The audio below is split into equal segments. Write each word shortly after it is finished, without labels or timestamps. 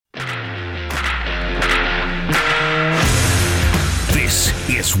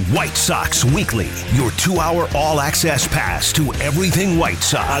is White Sox Weekly, your 2-hour all-access pass to everything White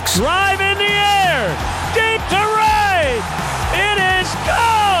Sox. Drive in the air, deep to right, it is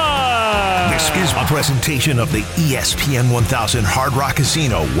gone! This is a presentation of the ESPN 1000 Hard Rock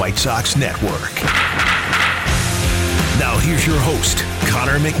Casino White Sox Network. Now here's your host,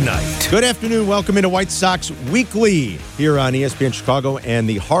 Connor McKnight. Good afternoon. Welcome into White Sox Weekly here on ESPN Chicago and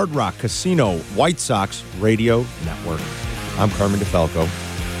the Hard Rock Casino White Sox Radio Network. I'm Carmen DeFalco,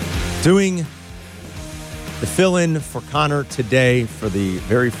 doing the fill-in for Connor today for the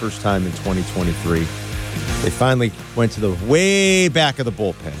very first time in 2023. They finally went to the way back of the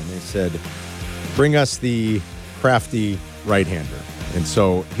bullpen, and they said, bring us the crafty right-hander. And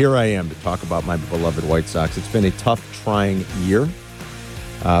so here I am to talk about my beloved White Sox. It's been a tough, trying year,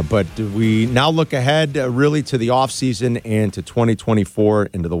 but we now look ahead really to the offseason and to 2024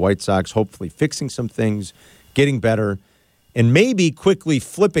 and to the White Sox, hopefully fixing some things, getting better, and maybe quickly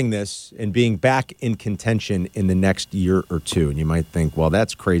flipping this and being back in contention in the next year or two. And you might think, well,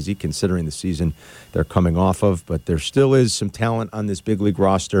 that's crazy considering the season they're coming off of, but there still is some talent on this big league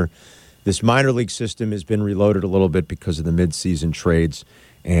roster. This minor league system has been reloaded a little bit because of the midseason trades.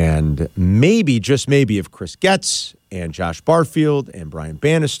 And maybe, just maybe, if Chris Getz and Josh Barfield and Brian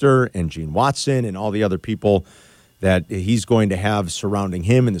Bannister and Gene Watson and all the other people that he's going to have surrounding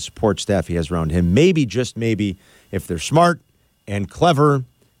him and the support staff he has around him, maybe, just maybe, if they're smart and clever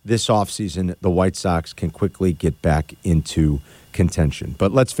this offseason, the White Sox can quickly get back into contention.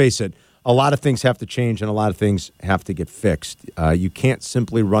 But let's face it, a lot of things have to change and a lot of things have to get fixed. You can't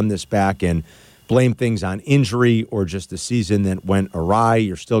simply run this back and blame things on injury or just a season that went awry.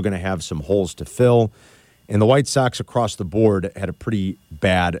 You're still going to have some holes to fill. And the White Sox across the board had a pretty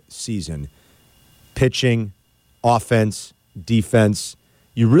bad season. Pitching, offense, defense.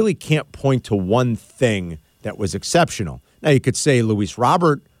 You really can't point to one thing that was exceptional. Now, you could say Luis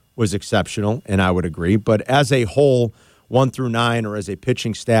Robert was exceptional, and I would agree. But as a whole, 1 through 9, or as a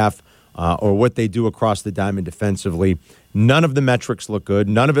pitching staff, or what they do across the diamond defensively, none of the metrics look good.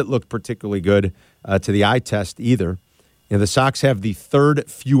 None of it looked particularly good to the eye test either. You know, the Sox have the third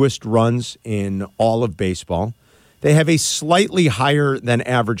fewest runs in all of baseball. They have a slightly higher than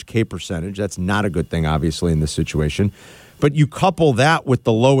average K percentage. That's not a good thing, obviously, in this situation. But you couple that with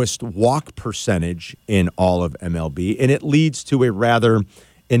the lowest walk percentage in all of MLB, and it leads to a rather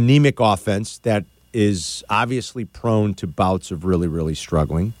anemic offense that is obviously prone to bouts of really, really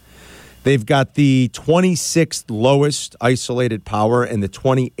struggling. They've got the 26th lowest isolated power and the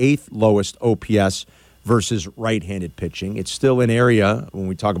 28th lowest OPS versus right-handed pitching. It's still an area, when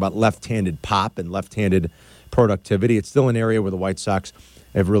we talk about left-handed pop and left-handed productivity, it's still an area where the White Sox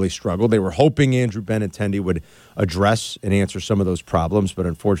have really struggled. They were hoping Andrew Benintendi would address and answer some of those problems, but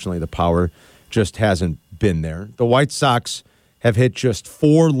unfortunately the power just hasn't been there. The White Sox have hit just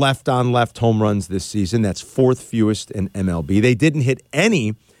 4 left-on-left home runs this season. That's 4th fewest in MLB. They didn't hit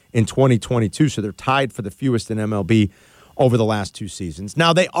any in 2022, so they're tied for the fewest in MLB over the last 2 seasons.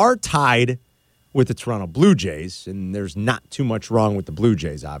 Now, they are tied with the Toronto Blue Jays, and there's not too much wrong with the Blue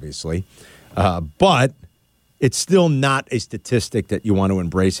Jays, obviously. But it's still not a statistic that you want to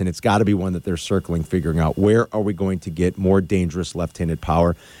embrace, and it's got to be one that they're circling, figuring out where are we going to get more dangerous left-handed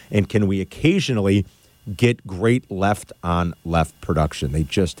power, and can we occasionally get great left-on-left production. They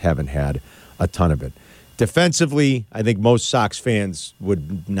just haven't had a ton of it. Defensively, I think most Sox fans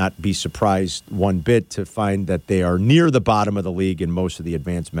would not be surprised one bit to find that they are near the bottom of the league in most of the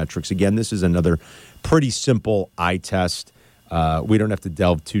advanced metrics. Again, this is another pretty simple eye test. We don't have to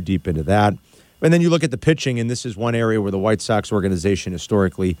delve too deep into that. And then you look at the pitching, and this is one area where the White Sox organization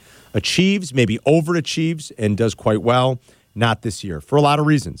historically achieves, maybe overachieves, and does quite well. Not this year, for a lot of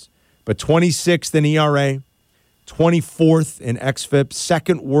reasons. But 26th in ERA, 24th in xFIP,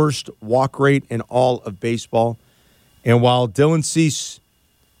 second worst walk rate in all of baseball. And while Dylan Cease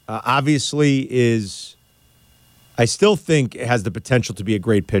obviously is, I still think has the potential to be a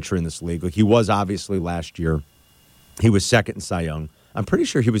great pitcher in this league. Like he was obviously last year. He was second in Cy Young. I'm pretty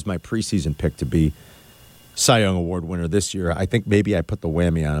sure he was my preseason pick to be Cy Young Award winner this year. I think maybe I put the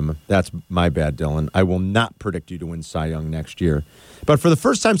whammy on him. That's my bad, Dylan. I will not predict you to win Cy Young next year. But for the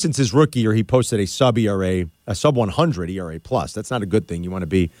first time since his rookie year, he posted a sub-ERA, a sub-100 ERA plus. That's not a good thing. You want to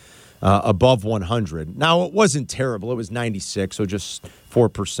be above 100. Now, it wasn't terrible. It was 96, so just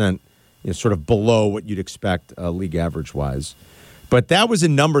 4%, sort of below what you'd expect league average-wise. But that was a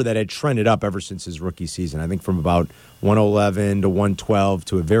number that had trended up ever since his rookie season. I think from about 111 to 112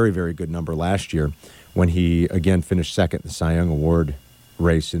 to a very, very good number last year when he, again, finished second in the Cy Young Award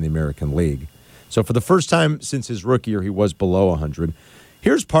race in the American League. So for the first time since his rookie year, he was below 100.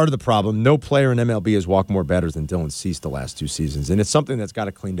 Here's part of the problem. No player in MLB has walked more batters than Dylan Cease the last 2 seasons, and it's something that's got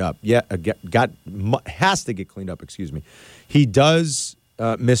to cleaned up. Has to get cleaned up, excuse me. He does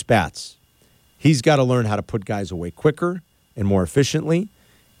miss bats. He's got to learn how to put guys away quicker and more efficiently.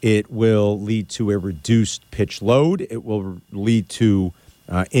 It will lead to a reduced pitch load. It will lead to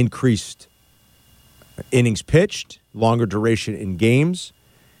increased innings pitched, longer duration in games.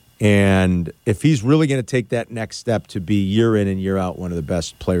 And if he's really going to take that next step to be year in and year out one of the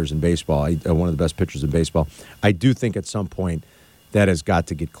best players in baseball, one of the best pitchers in baseball, I do think at some point that has got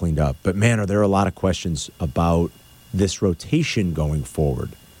to get cleaned up. But, man, are there a lot of questions about this rotation going forward?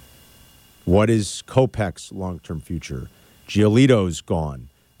 What is Kopech's long-term future? Giolito's gone.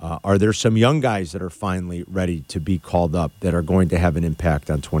 Are there some young guys that are finally ready to be called up that are going to have an impact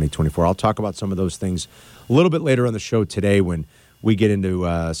on 2024? I'll talk about some of those things a little bit later on the show today when we get into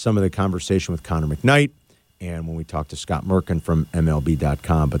some of the conversation with Connor McKnight and when we talk to Scott Merkin from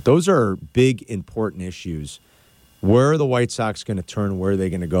MLB.com. But those are big, important issues. Where are the White Sox going to turn? Where are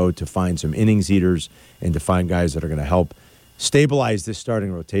they going to go to find some innings eaters and to find guys that are going to help stabilize this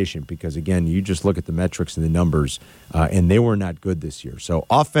starting rotation? Because, again, you just look at the metrics and the numbers, and they were not good this year. So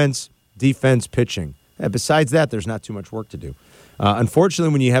offense, defense, pitching. Besides that, there's not too much work to do.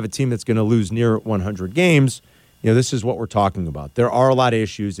 Unfortunately, when you have a team that's going to lose near 100 games, this is what we're talking about. There are a lot of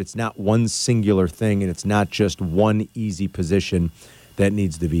issues. It's not one singular thing, and it's not just one easy position that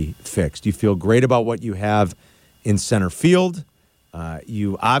needs to be fixed. You feel great about what you have in center field.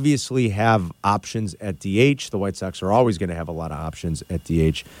 You obviously have options at DH. The White Sox are always going to have a lot of options at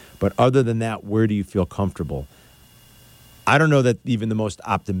DH. But other than that, where do you feel comfortable? I don't know that even the most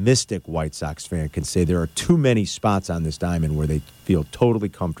optimistic White Sox fan can say there are too many spots on this diamond where they feel totally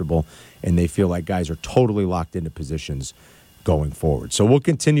comfortable and they feel like guys are totally locked into positions going forward. So we'll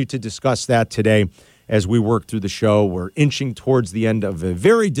continue to discuss that today as we work through the show. We're inching towards the end of a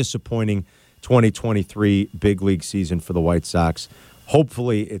very disappointing 2023 big league season for the White Sox.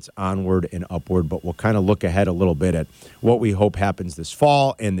 Hopefully it's onward and upward, but we'll kind of look ahead a little bit at what we hope happens this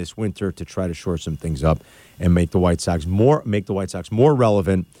fall and this winter to try to shore some things up and make the White Sox more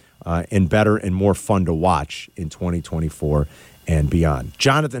relevant and better and more fun to watch in 2024 and beyond.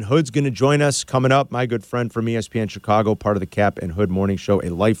 Jonathan Hood's going to join us coming up, my good friend from ESPN Chicago, part of the Cap and Hood Morning Show, a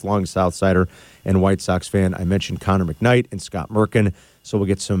lifelong Southsider and White Sox fan. I mentioned Connor McKnight and Scott Merkin, so we'll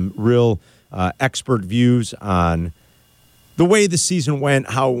get some real expert views on the way the season went,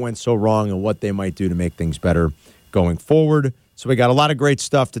 how it went so wrong, and what they might do to make things better going forward. So we got a lot of great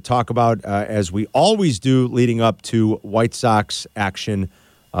stuff to talk about, as we always do, leading up to White Sox action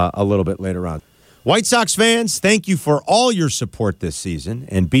a little bit later on. White Sox fans, thank you for all your support this season,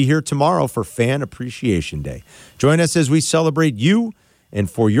 and be here tomorrow for Fan Appreciation Day. Join us as we celebrate you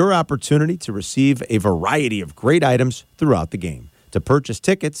and for your opportunity to receive a variety of great items throughout the game. To purchase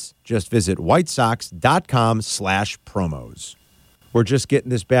tickets, just visit whitesox.com/promos. We're just getting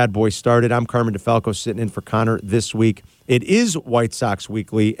this bad boy started. I'm Carmen DeFalco sitting in for Connor this week. It is White Sox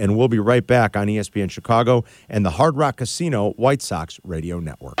Weekly, and we'll be right back on ESPN Chicago and the Hard Rock Casino White Sox Radio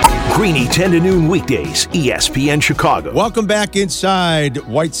Network. Greeny 10 to noon weekdays, ESPN Chicago. Welcome back inside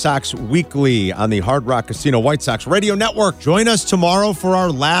White Sox Weekly on the Hard Rock Casino White Sox Radio Network. Join us tomorrow for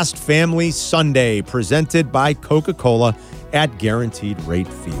our last Family Sunday, presented by Coca-Cola at Guaranteed Rate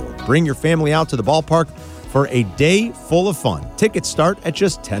Field. Bring your family out to the ballpark for a day full of fun. Tickets start at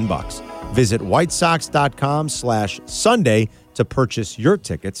just $10. Visit whitesox.com/Sunday to purchase your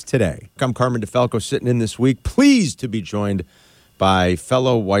tickets today. I'm Carmen DeFalco sitting in this week. Pleased to be joined by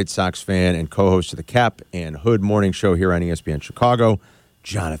fellow White Sox fan and co-host of the Cap and Hood Morning Show here on ESPN Chicago,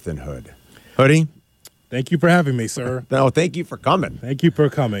 Jonathan Hood. Hoodie. Thank you for having me, sir. No, thank you for coming. Thank you for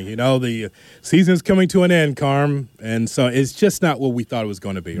coming. The season's coming to an end, Carm, and so it's just not what we thought it was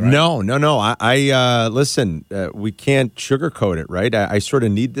going to be, right? No. Listen, we can't sugarcoat it, right? I sort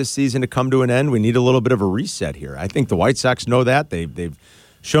of need this season to come to an end. We need a little bit of a reset here. I think the White Sox know that. They've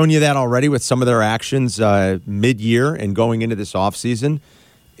shown you that already with some of their actions mid-year and going into this offseason.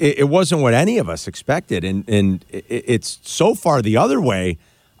 It wasn't what any of us expected, and it's so far the other way.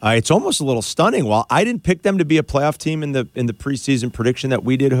 It's almost a little stunning. While I didn't pick them to be a playoff team in the preseason prediction that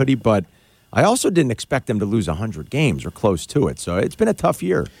we did, Hoodie, but I also didn't expect them to lose 100 games or close to it. So it's been a tough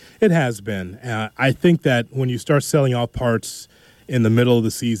year. It has been. I think that when you start selling off parts in the middle of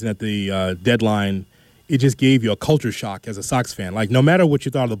the season at the deadline, it just gave you a culture shock as a Sox fan. Like, no matter what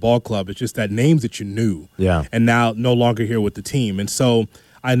you thought of the ball club, it's just that names that you knew, and now no longer here with the team. And so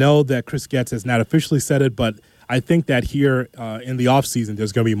I know that Chris Getz has not officially said it, but I think that here in the offseason,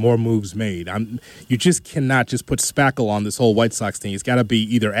 there's going to be more moves made. You just cannot just put spackle on this whole White Sox thing. It's got to be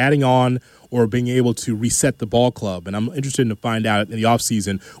either adding on or being able to reset the ball club. And I'm interested to find out in the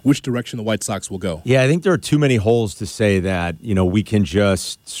offseason which direction the White Sox will go. Yeah, I think there are too many holes to say that, we can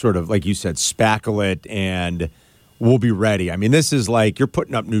just sort of, like you said, spackle it and we'll be ready. I mean, this is like you're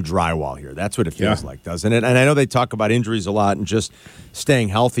putting up new drywall here. That's what it feels like, doesn't it? And I know they talk about injuries a lot and just staying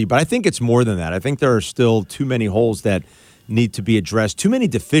healthy, but I think it's more than that. I think there are still too many holes that need to be addressed, too many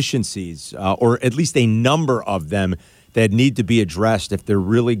deficiencies, or at least a number of them that need to be addressed if they're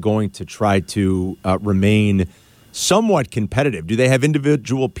really going to try to remain somewhat competitive. Do they have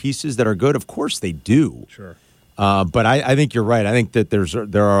individual pieces that are good? Of course they do. Sure. But I think you're right. I think that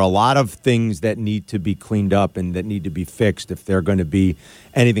there are a lot of things that need to be cleaned up and that need to be fixed if they're going to be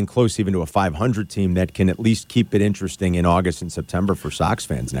anything close even to a 500 team that can at least keep it interesting in August and September for Sox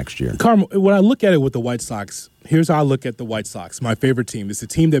fans next year. Carmen, when I look at it with the White Sox, here's how I look at the White Sox, my favorite team. It's the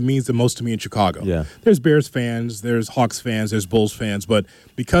team that means the most to me in Chicago. Yeah. There's Bears fans, there's Hawks fans, there's Bulls fans, but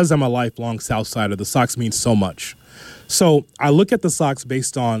because I'm a lifelong South Sider, the Sox mean so much. So I look at the Sox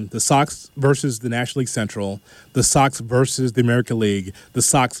based on the Sox versus the National League Central, the Sox versus the American League, the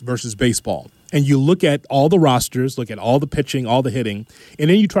Sox versus baseball. And you look at all the rosters, look at all the pitching, all the hitting, and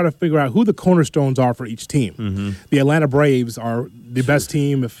then you try to figure out who the cornerstones are for each team. Mm-hmm. The Atlanta Braves are the best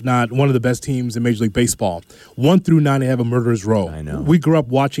team, if not one of the best teams in Major League Baseball. 1 through 9, they have a murderer's row. I know. We grew up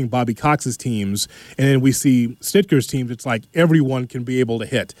watching Bobby Cox's teams, and then we see Stitker's teams. It's like everyone can be able to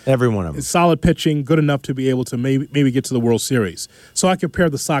hit. Every one of them. It's solid pitching, good enough to be able to maybe get to the World Series. So I compare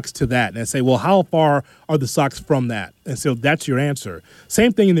the Sox to that, and I say, well, how far are the Sox from that? And so that's your answer.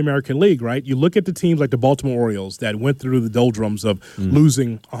 Same thing in the American League, right? You look at the teams like the Baltimore Orioles that went through the doldrums of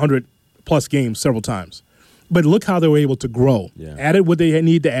losing 100-plus games several times. But look how they were able to grow. Yeah. Added what they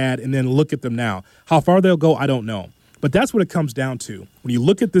need to add, and then look at them now. How far they'll go, I don't know. But that's what it comes down to. When you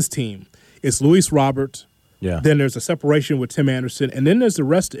look at this team, it's Luis Robert. Yeah. Then there's a separation with Tim Anderson, and then there's the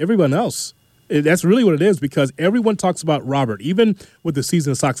rest of everyone else. That's really what it is, because everyone talks about Robert. Even with the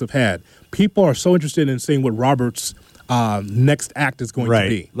season the Sox have had, people are so interested in seeing what Robert's next act is going to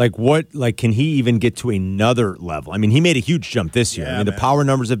be. Like can he even get to another level? I mean, he made a huge jump this year. Yeah, the power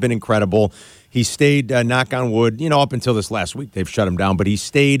numbers have been incredible. He stayed, knock on wood, up until this last week. They've shut him down, but he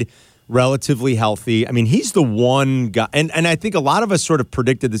stayed relatively healthy. I mean, he's the one guy, and I think a lot of us sort of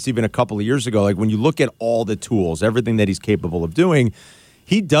predicted this even a couple of years ago. Like when you look at all the tools, everything that he's capable of doing,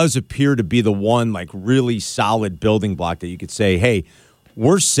 he does appear to be the one like really solid building block that you could say, hey,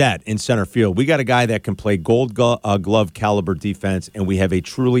 we're set in center field. We got a guy that can play gold glove caliber defense, and we have a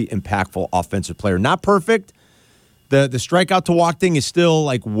truly impactful offensive player. Not perfect. The strikeout to walk thing is still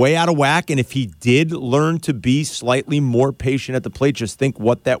like way out of whack, and if he did learn to be slightly more patient at the plate, just think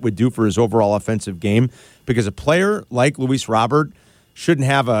what that would do for his overall offensive game, because a player like Luis Robert shouldn't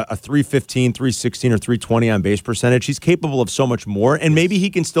have a 315, 316, or 320 on base percentage. He's capable of so much more, and maybe he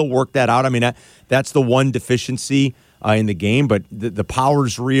can still work that out. I mean, that's the one deficiency in the game, but the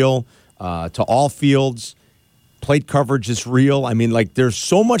power's real to all fields. Plate coverage is real. I mean, like, there's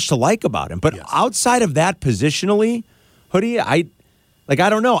so much to like about him. But outside of that, positionally, Hoodie, I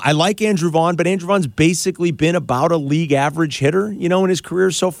don't know. I like Andrew Vaughn, but Andrew Vaughn's basically been about a league average hitter, in his career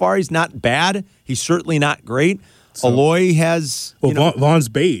so far. He's not bad. He's certainly not great. So, Aloy has... Well, Vaughn's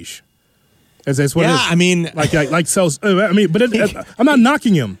beige. That's what it is. I mean... But I'm not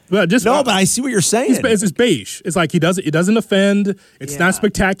knocking him. But I see what you're saying. It's beige. It's like he doesn't offend. It's not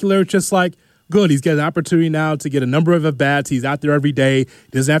spectacular. It's just like... Good. He's got an opportunity now to get a number of at-bats. He's out there every day.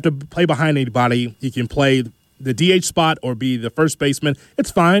 He doesn't have to play behind anybody. He can play the DH spot or be the first baseman. It's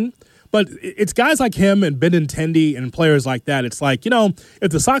fine. But it's guys like him and Benintendi and players like that. It's like,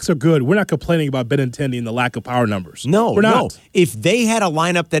 if the Sox are good, we're not complaining about Benintendi and the lack of power numbers. No, we're not. No. If they had a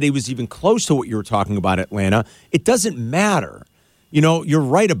lineup that it was even close to what you were talking about, Atlanta, it doesn't matter. You're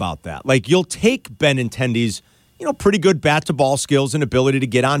right about that. Like, you'll take Benintendi's, pretty good bat-to-ball skills and ability to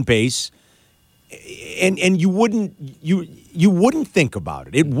get on base, and you wouldn't think about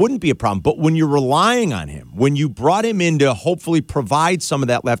it. It wouldn't be a problem. But when you're relying on him, when you brought him in to hopefully provide some of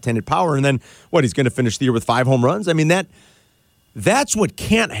that left-handed power, and then he's going to finish the year with 5 home runs. I mean, that's what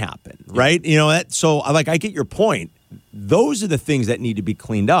can't happen, right? So I get your point. Those are the things that need to be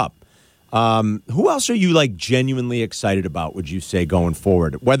cleaned up. Who else are you genuinely excited about, would you say, going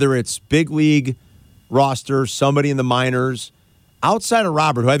forward? Whether it's big league roster, somebody in the minors. Outside of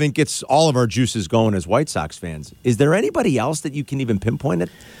Robert, who I think gets all of our juices going as White Sox fans, is there anybody else that you can even pinpoint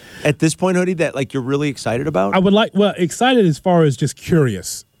at this point, Hoodie, that you're really excited about? I would excited as far as just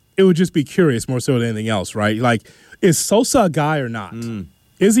curious. It would just be curious more so than anything else, right? Like, is Sosa a guy or not?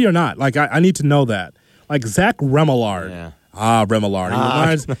 Is he or not? I need to know that. like Zach Remillard. Yeah.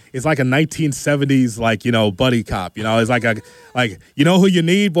 Remillard. It's like a 1970s, buddy cop. It's like you know who you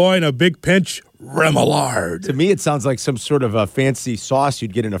need, boy, in a big pinch? Remillard. To me, it sounds like some sort of a fancy sauce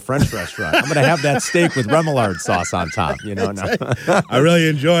you'd get in a French restaurant. I'm going to have that steak with Remillard sauce on top. No. I really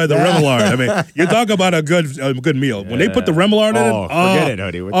enjoy the Remillard. I mean, you talk about a good meal. When they put the Remillard in it, forget it,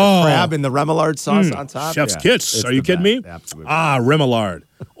 Hoodie. With the crab and the Remillard sauce on top. Chef's kiss. Are you kidding me? Absolutely. Remillard.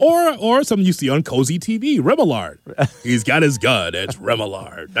 Or something you see on Cozy TV, Remillard. He's got his gun. It's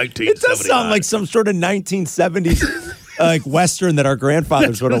Remillard. 1979. It does sound like some sort of 1970s like Western that our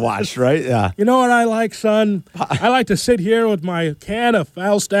grandfathers would have watched, right? Yeah. You know what I like, son? I like to sit here with my can of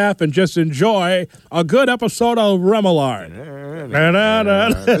Falstaff and just enjoy a good episode of Remillard.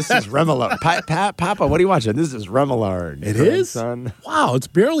 This is Remillard. Papa, what are you watching? This is Remillard. It is? Son. Wow, it's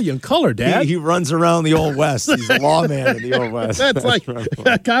barely in color, Dad. He runs around the Old West. He's a lawman in the Old West. That's like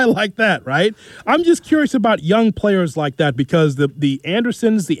a guy like that, right? I'm just curious about young players like that because the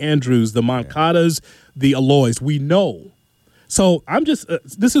Andersons, the Andrews, the Moncadas, the Aloys, we know. So I'm just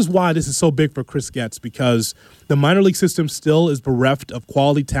this is why this is so big for Chris Getz, because the minor league system still is bereft of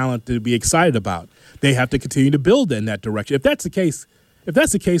quality talent to be excited about. They have to continue to build in that direction. If that's the case,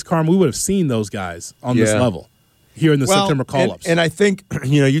 Carmen, we would have seen those guys on this level here in the September call-ups. And I think,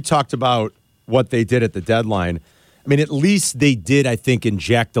 you talked about what they did at the deadline. I mean, at least they did, I think,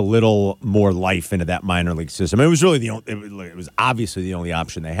 inject a little more life into that minor league system. It was really it was obviously the only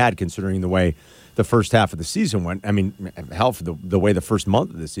option they had, considering the way the first half of the season went. I mean, hell, for the way the first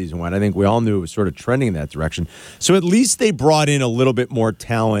month of the season went, I think we all knew it was sort of trending in that direction. So at least they brought in a little bit more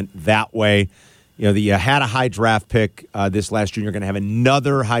talent that way. You had a high draft pick this last year. You're going to have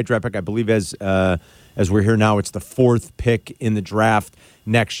another high draft pick, I believe, as we're here now. It's the 4th pick in the draft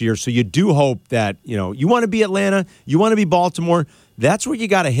next year. So you do hope that, you want to be Atlanta, you want to be Baltimore. That's what you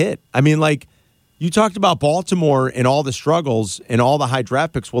got to hit. I mean, like, you talked about Baltimore and all the struggles and all the high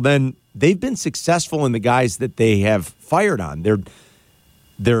draft picks. Well, then they've been successful in the guys that they have fired on.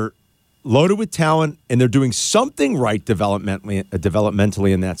 They're loaded with talent, and they're doing something right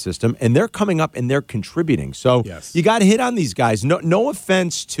developmentally in that system, and they're coming up and they're contributing. So You got to hit on these guys. No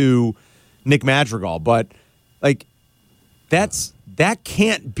offense to Nick Madrigal, but like that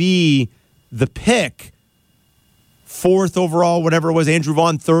can't be the pick. 4th overall, whatever it was, Andrew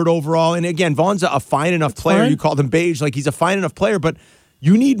Vaughn 3rd overall. And again, Vaughn's a fine enough player. Fine. You called him beige. Like, he's a fine enough player, but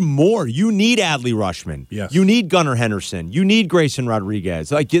you need more. You need Adley Rutschman. Yes. You need Gunnar Henderson. You need Grayson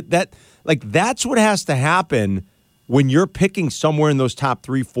Rodriguez. That's what has to happen when you're picking somewhere in those top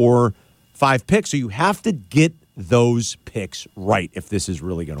 3, 4, 5 picks. So you have to get those picks right if this is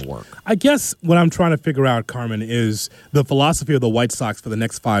really going to work. I guess what I'm trying to figure out, Carmen, is the philosophy of the White Sox for the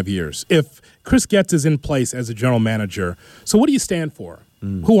next 5 years. If Chris Getz is in place as a general manager, so what do you stand for?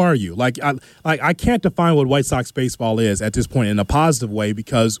 Who are you? I can't define what White Sox baseball is at this point in a positive way,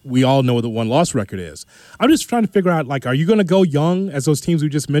 because we all know what the one-loss record is. I'm just trying to figure out, are you going to go young, as those teams we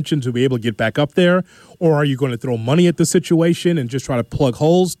just mentioned, to be able to get back up there, or are you going to throw money at the situation and just try to plug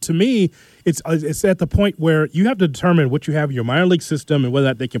holes? To me, it's at the point where you have to determine what you have in your minor league system and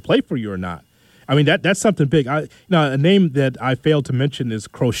whether they can play for you or not. I mean, that's something big. A name that I failed to mention is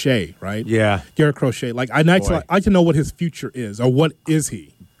Crochet, right? Yeah. Garrett Crochet. I'd like to know what his future is, or what is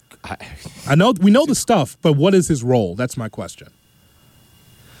he? I know we know the stuff, but what is his role? That's my question.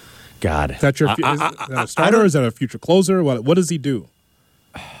 God. Is that is that a starter? Is that a future closer? What does he do?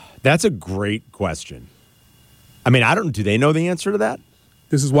 That's a great question. I mean, do they know the answer to that?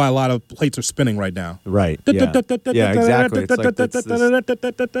 This is why a lot of plates are spinning right now. Right. Yeah, exactly.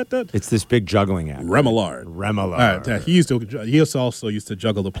 It's this big juggling act. Remillard. Remillard. All right, he also used to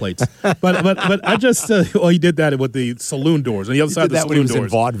juggle the plates. but I just he did that with the saloon doors. On the other side of the saloon doors. When he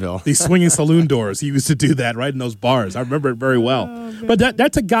was in vaudeville. The swinging saloon doors. He used to do that right in those bars. I remember it very well. But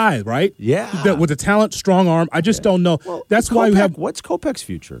that's a guy, right? Yeah. With the talent, strong arm. I just don't know. Well, that's why we have. What's Kopech's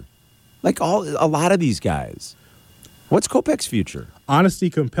future? A lot of these guys. What's Kopech's future? Honesty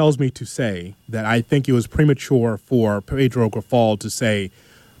compels me to say that I think it was premature for Pedro Grifol to say,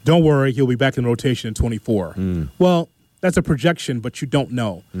 don't worry, he'll be back in rotation in 24. Well, that's a projection, but you don't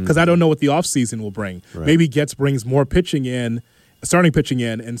know, because I don't know what the offseason will bring. Right. Maybe Getz brings more starting pitching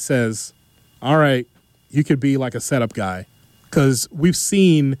in, and says, all right, you could be like a setup guy, because we've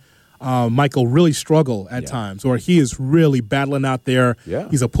seen Michael really struggle at times, or he is really battling out there. Yeah.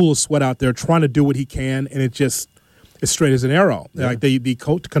 He's a pool of sweat out there trying to do what he can, and it just – it's straight as an arrow. Yeah. The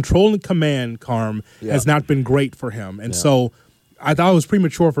control and command, Carm, has not been great for him. And so I thought it was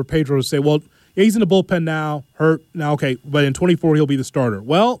premature for Pedro to say, well, he's in the bullpen now, hurt. Now, okay, but in 24 he'll be the starter.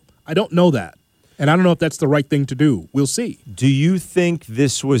 Well, I don't know that. And I don't know if that's the right thing to do. We'll see. Do you think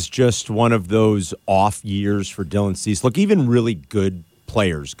this was just one of those off years for Dylan Cease? Look, even really good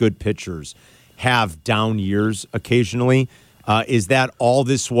players, good pitchers, have down years occasionally. Is that all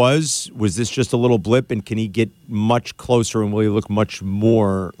this was? Was this just a little blip, and can he get much closer, and will he look much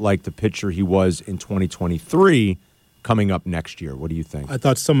more like the pitcher he was in 2023 coming up next year? What do you think? I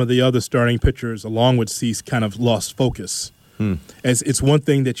thought some of the other starting pitchers, along with Cease, kind of lost focus. It's one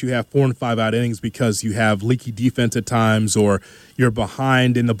thing that you have 4 and 5 out innings because you have leaky defense at times or you're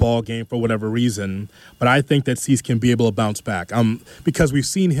behind in the ball game for whatever reason. But I think that Cease can be able to bounce back because we've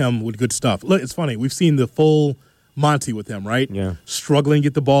seen him with good stuff. Look, it's funny. We've seen the full Monty with him, right? Yeah. Struggling to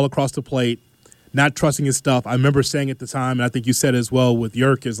get the ball across the plate, not trusting his stuff. I remember saying at the time, and I think you said as well with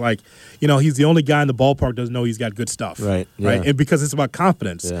Yerk, is like, he's the only guy in the ballpark doesn't know he's got good stuff. Right. Yeah. Right. And because it's about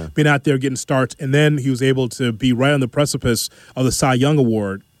confidence, being out there getting starts. And then he was able to be right on the precipice of the Cy Young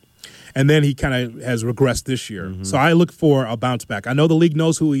Award. And then he kind of has regressed this year. Mm-hmm. So I look for a bounce back. I know the league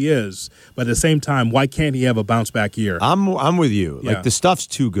knows who he is, but at the same time, why can't he have a bounce back year? I'm with you. Yeah. Like, the stuff's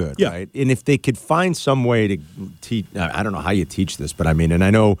too good, right? And if they could find some way to teach, I don't know how you teach this, but I mean, and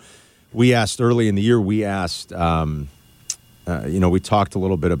I know we asked early in the year, we talked a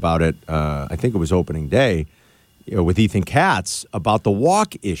little bit about it, I think it was opening day, with Ethan Katz about the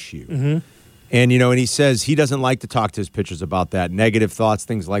walk issue. Mm-hmm. And he says he doesn't like to talk to his pitchers about that, negative thoughts,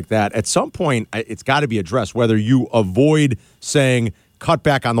 things like that. At some point, it's got to be addressed, whether you avoid saying cut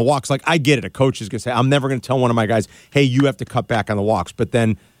back on the walks. Like, I get it. A coach is going to say, I'm never going to tell one of my guys, hey, you have to cut back on the walks. But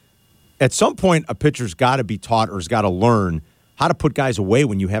then at some point, a pitcher's got to be taught or has got to learn how to put guys away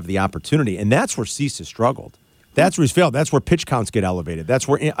when you have the opportunity. And that's where Cease has struggled. That's where he's failed. That's where pitch counts get elevated. That's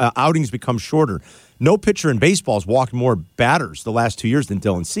where outings become shorter. No pitcher in baseball has walked more batters the last 2 years than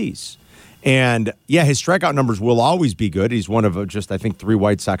Dylan Cease. And, his strikeout numbers will always be good. He's one of just, I think, 3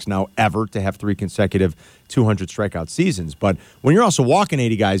 White Sox now ever to have 3 consecutive 200 strikeout seasons. But when you're also walking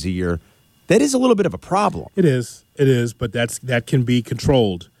 80 guys a year, that is a little bit of a problem. It is, but that can be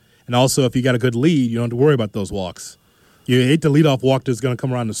controlled. And also, if you got a good lead, you don't have to worry about those walks. You hate the leadoff walk that's going to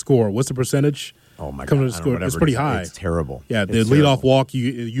come around to score. What's the percentage? Oh, my God. It's pretty high. It's terrible. Yeah, the leadoff walk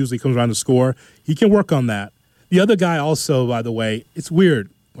usually comes around to score. He can work on that. The other guy also, by the way, it's weird.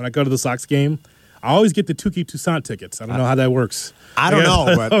 When I go to the Sox game, I always get the Tukey Toussaint tickets. I don't know how that works. I don't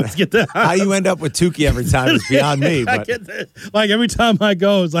know, but how you end up with Tukey every time is beyond me. But like, every time I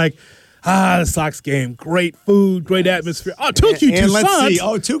go, it's like, the Sox game, great food, great atmosphere. Oh, Tukey Toussaint. Let's see.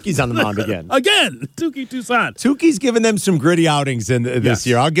 Oh, Tukey's on the mound again. Tukey Toussaint. Tukey's given them some gritty outings this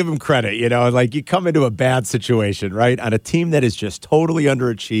year. I'll give him credit. Like, you come into a bad situation, right, on a team that is just totally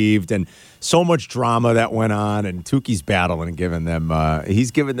underachieved and so much drama that went on, and Tukey's battling and giving them.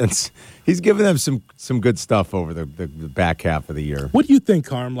 He's given them some good stuff over the back half of the year. What do you think,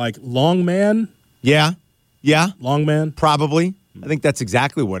 Carm? Like, long man? Yeah, long man. Probably. I think that's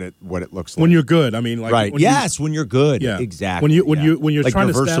exactly what it looks like when you're good. I mean, like, right? When you're good. Yeah, exactly. When you're like trying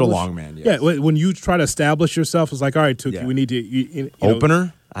to versatile establish, long man. Yes. Yeah, when you try to establish yourself, it's like, all right, Tukey, we need to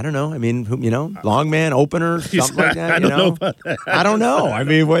opener. I don't know. I mean, long man, opener, something like that. I don't know about that. I don't know. I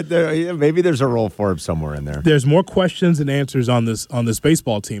mean, maybe there's a role for him somewhere in there. There's more questions than answers on this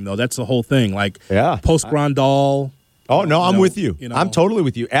baseball team, though. That's the whole thing. Like, post Grandal. Oh no, I'm with you. I'm totally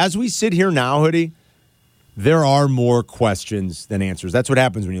with you. As we sit here now, Hoodie, there are more questions than answers. That's what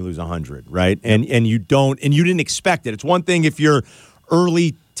happens when you lose 100, right? And you didn't expect it. It's one thing if you're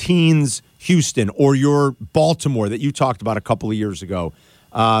early teens Houston or you're Baltimore that you talked about a couple of years ago.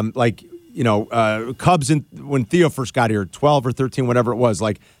 Cubs when Theo first got here, 12 or 13, whatever it was.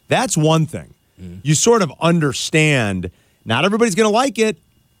 Like, that's one thing. Mm-hmm. You sort of understand. Not everybody's going to like it.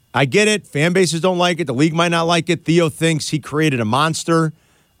 I get it. Fan bases don't like it. The league might not like it. Theo thinks he created a monster.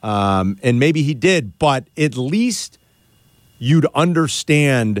 And maybe he did, but at least you'd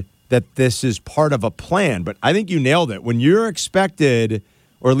understand that this is part of a plan. But I think you nailed it. When you're expected,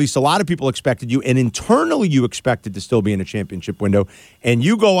 or at least a lot of people expected you, and internally you expected to still be in a championship window, and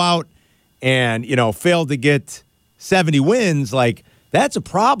you go out and, fail to get 70 wins, like, that's a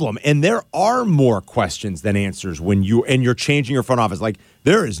problem. And there are more questions than answers when you're changing your front office. Like,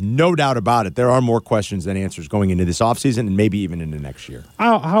 there is no doubt about it. There are more questions than answers going into this offseason and maybe even into next year.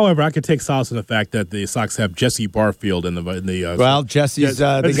 However, I could take solace in the fact that the Sox have Jesse Barfield in the well, Jesse's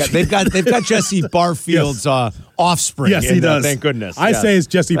they've got Jesse Barfield's offspring. Yes, he does. Thank goodness. I say it's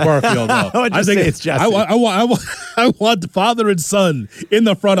Jesse Barfield. Though. I think it's Jesse. I want the father and son in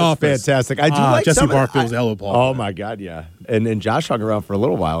the front office. Fantastic. I do like Jesse Barfield's a hell of a ball. Oh my God, yeah. And Josh hung around for a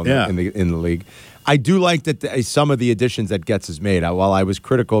little while in the league. I do like that some of the additions that Getz has made. While I was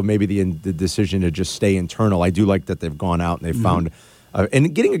critical of maybe the decision to just stay internal, I do like that they've gone out and they've found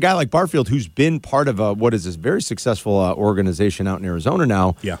And getting a guy like Barfield, who's been part of what is this very successful organization out in Arizona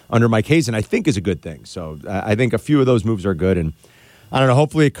now, under Mike Hazen, I think is a good thing. So I think a few of those moves are good, and I don't know,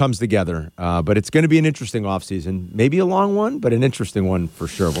 hopefully it comes together. But it's going to be an interesting offseason. Maybe a long one, but an interesting one for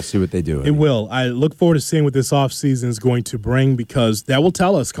sure. We'll see what they do. It will. I look forward to seeing what this offseason is going to bring, because that will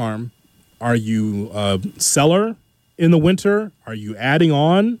tell us, Carm, are you a seller in the winter? Are you adding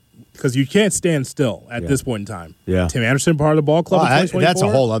on? Because you can't stand still at this point in time. Yeah. Tim Anderson, part of the ball club in 2024? That's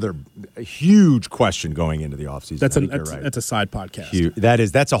a whole other huge question going into the offseason. That's a side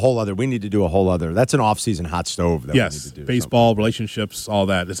podcast. That's a whole other. We need to do a whole other. That's an offseason hot stove that we need to do. Baseball, relationships, all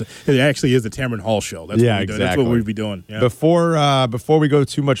that. It actually is the Tamron Hall show. That's what exactly. That's what we'd be doing. Yeah. Before we go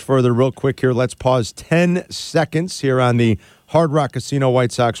too much further, real quick here, let's pause 10 seconds here on the Hard Rock Casino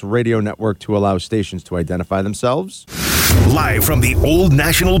White Sox radio network to allow stations to identify themselves. Live from the Old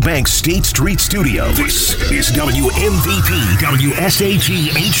National Bank State Street Studio, this is WMVP WSAG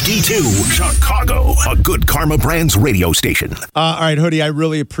HD2 Chicago, a Good Karma Brands radio station. All right, Hoodie, I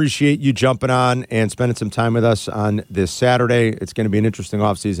really appreciate you jumping on and spending some time with us on this Saturday. It's going to be an interesting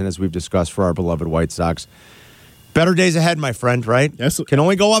offseason, as we've discussed, for our beloved White Sox. Better days ahead, my friend, right? Yes. Can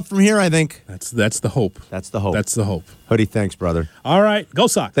only go up from here, I think. That's the hope. That's the hope. That's the hope. Hoodie, thanks, brother. All right. Go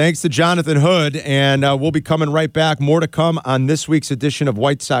Sox. Thanks to Jonathan Hood, and we'll be coming right back. More to come on this week's edition of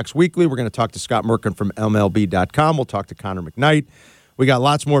White Sox Weekly. We're going to talk to Scott Merkin from MLB.com. We'll talk to Connor McKnight. We got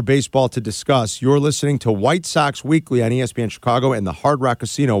lots more baseball to discuss. You're listening to White Sox Weekly on ESPN Chicago and the Hard Rock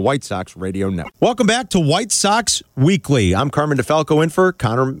Casino White Sox Radio Network. Welcome back to White Sox Weekly. I'm Carmen DeFalco in for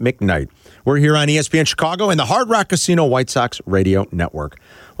Connor McKnight. We're here on ESPN Chicago and the Hard Rock Casino White Sox Radio Network.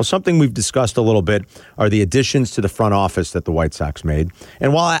 Well, something we've discussed a little bit are the additions to the front office that the White Sox made.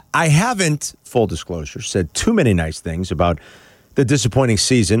 And while I haven't, full disclosure, said too many nice things about the disappointing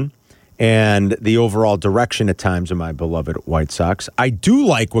season and the overall direction at times of my beloved White Sox, I do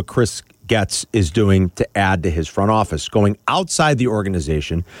like what Chris Getz is doing to add to his front office, going outside the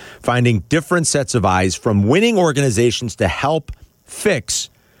organization, finding different sets of eyes from winning organizations to help fix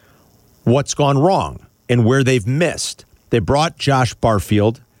what's gone wrong and where they've missed. They brought Josh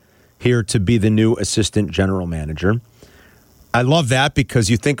Barfield here to be the new assistant general manager. I love that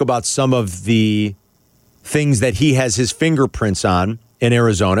because you think about some of the things that he has his fingerprints on in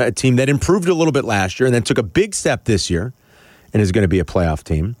Arizona, a team that improved a little bit last year and then took a big step this year and is going to be a playoff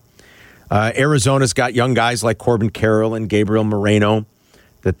team. Arizona's got young guys like Corbin Carroll and Gabriel Moreno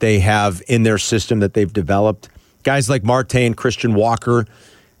that they have in their system that they've developed. Guys like Marte and Christian Walker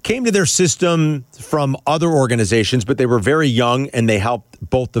came to their system from other organizations, but they were very young, and they helped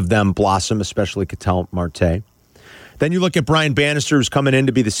both of them blossom, especially Ketel Marte. Then you look at Brian Bannister, who's coming in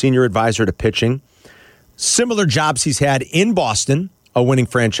to be the senior advisor to pitching. Similar jobs he's had in Boston, a winning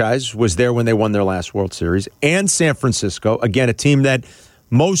franchise, was there when they won their last World Series, and San Francisco, again, a team that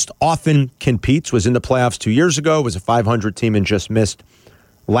most often competes, was in the playoffs 2 years ago, was a 500 team and just missed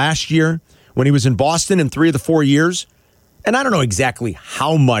last year. When he was in Boston in 3 of the 4 years, and I don't know exactly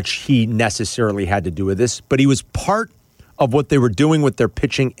how much he necessarily had to do with this, but he was part of what they were doing with their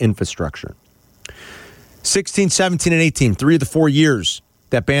pitching infrastructure. 16, 17, and 18, 3 of the 4 years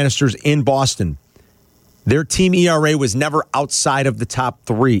that Bannister's in Boston, their team ERA was never outside of the top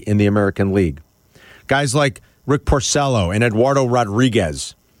 3 in the American League. Guys like Rick Porcello and Eduardo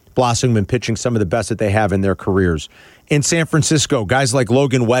Rodriguez blossoming and pitching some of the best that they have in their careers. In San Francisco, guys like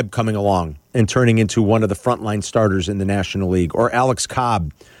Logan Webb coming along and turning into one of the frontline starters in the National League. Or Alex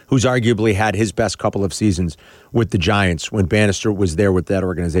Cobb, who's arguably had his best couple of seasons with the Giants when Bannister was there with that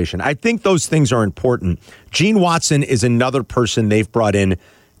organization. I think those things are important. Gene Watson is another person they've brought in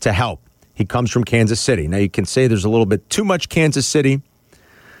to help. He comes from Kansas City. Now, you can say there's a little bit too much Kansas City.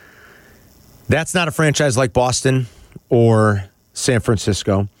 That's not a franchise like Boston or San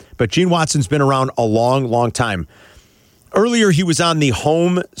Francisco. But Gene Watson's been around a long, long time. Earlier, he was on the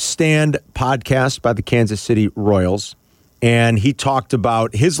Home Stand podcast by the Kansas City Royals, and he talked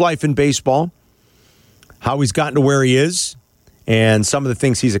about his life in baseball, how he's gotten to where he is, and some of the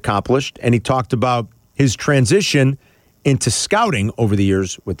things he's accomplished. And he talked about his transition into scouting over the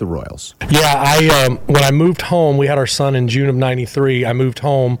years with the Royals. Yeah, when I moved home, we had our son in June of '93. I moved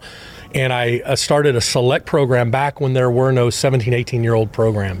home, and I started a select program back when there were no 17, 18-year-old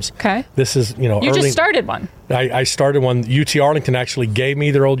programs. Okay. This is, You early, just started one. I started one. UT Arlington actually gave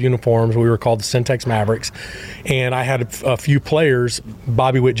me their old uniforms. We were called the Syntex Mavericks. And I had a few players.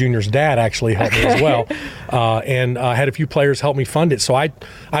 Bobby Witt Jr.'s dad actually helped me as well. And I had a few players help me fund it. So I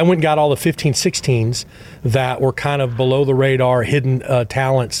went and got all the 15, 16s that were kind of below the radar, hidden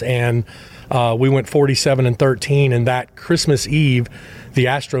talents, and We went 47-13, and that Christmas Eve, the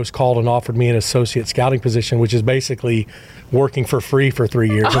Astros called and offered me an associate scouting position, which is basically working for free for 3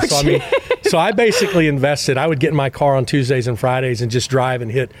 years. So I basically invested. I would get in my car on Tuesdays and Fridays and just drive and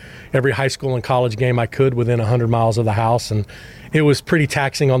hit every high school and college game I could within 100 miles of the house. And it was pretty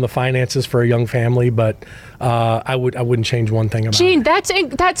taxing on the finances for a young family, but I wouldn't change one thing about Gene,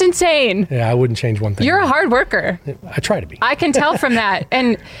 it. that's insane. Yeah, I wouldn't change one thing. You're a hard worker. I try to be. I can tell from that.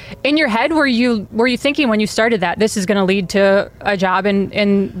 And in your head, were you thinking when you started that this is going to lead to a job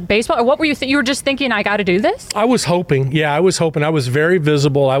in baseball? Or what were you you were just thinking, I got to do this? I was hoping. Yeah, I was hoping. I was very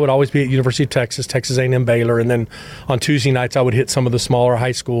visible. I would always be at University of Texas, Texas A&M, Baylor, and then on Tuesday nights I would hit some of the smaller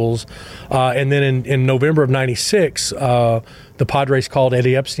high schools. And then in November of '96, the Padres called.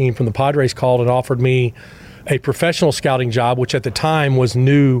 Eddie Epstein from the Padres called and offered me a professional scouting job, which at the time was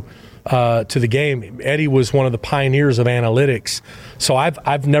new to the game. Eddie was one of the pioneers of analytics, so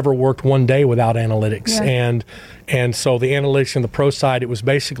I've never worked one day without analytics. Yeah. And so the analytics and the pro side, it was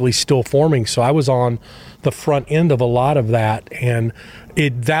basically still forming. So I was on the front end of a lot of that, and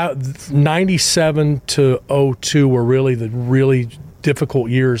that 97 to 02 were really difficult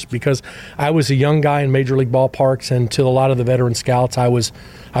years because I was a young guy in major league ballparks, and to a lot of the veteran scouts, I was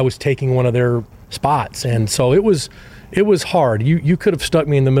taking one of their spots, and so it was hard. You could have stuck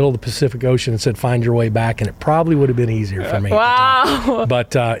me in the middle of the Pacific Ocean and said, find your way back, and it probably would have been easier for me. Wow.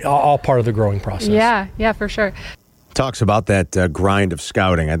 But all part of the growing process. Yeah, for sure. Talks about that grind of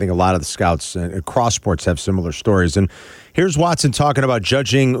scouting. I think a lot of the scouts across sports have similar stories. And here's Watson talking about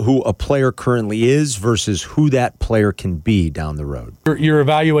judging who a player currently is versus who that player can be down the road. You're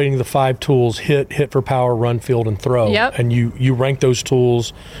evaluating the 5 tools: hit for power, run, field, and throw. Yep. And you rank those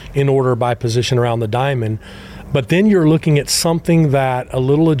tools in order by position around the diamond. But then you're looking at something that a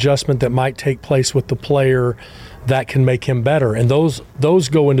little adjustment that might take place with the player that can make him better. And those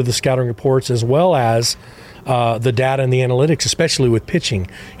go into the scouting reports, as well as the data and the analytics, especially with pitching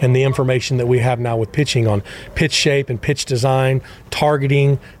and the information that we have now with pitching on pitch shape and pitch design,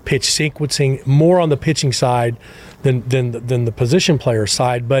 targeting, pitch sequencing, more on the pitching side than the position player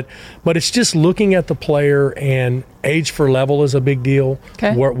side. But it's just looking at the player, and age for level is a big deal.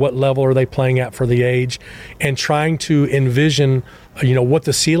 Okay. What level are they playing at for the age, and trying to envision what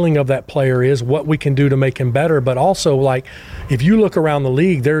the ceiling of that player is, what we can do to make him better. But also, like, if you look around the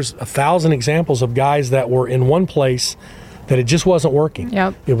league, there's 1,000 examples of guys that were in one place that it just wasn't working.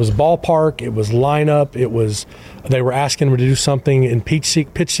 Yep. It was ballpark, it was lineup, they were asking him to do something in pitch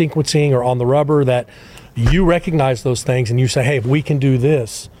sequencing or on the rubber that you recognize those things and you say, hey, if we can do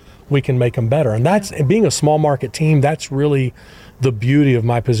this, we can make them better. And that's, being a small market team, that's really the beauty of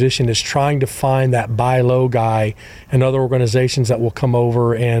my position, is trying to find that buy low guy and other organizations that will come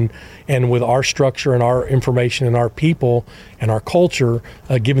over and with our structure and our information and our people and our culture,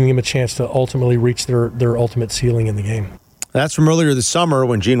 giving them a chance to ultimately reach their ultimate ceiling in the game. That's from earlier this summer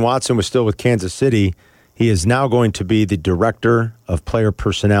when Gene Watson was still with Kansas City. He is now going to be the director of player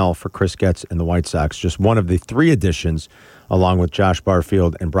personnel for Chris Getz and the White Sox, just one of the 3 additions, along with Josh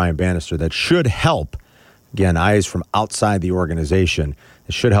Barfield and Brian Bannister, that should help. Again, eyes from outside the organization.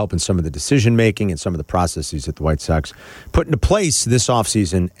 It should help in some of the decision-making and some of the processes that the White Sox put into place this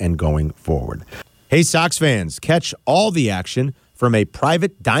offseason and going forward. Hey, Sox fans, catch all the action from a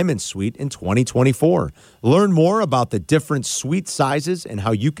private diamond suite in 2024. Learn more about the different suite sizes and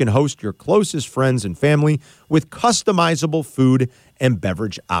how you can host your closest friends and family with customizable food and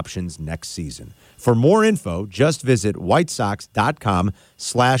beverage options next season. For more info, just visit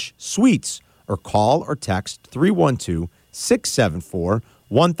whitesox.com/suites or call or text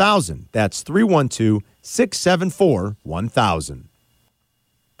 312-674-1000. That's 312-674-1000.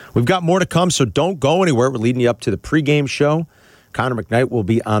 We've got more to come, so don't go anywhere. We're leading you up to the pregame show. Connor McKnight will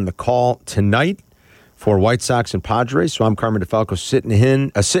be on the call tonight for White Sox and Padres. So I'm Carmen DeFalco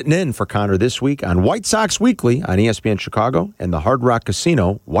sitting in for Connor this week on White Sox Weekly on ESPN Chicago and the Hard Rock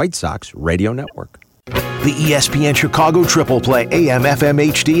Casino White Sox Radio Network. The ESPN Chicago Triple Play AM, FM,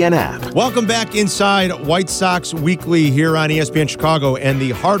 HD, and app. Welcome back inside White Sox Weekly here on ESPN Chicago and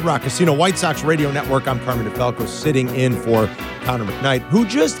the Hard Rock Casino White Sox Radio Network. I'm Carmen DeFalco sitting in for Connor McKnight, who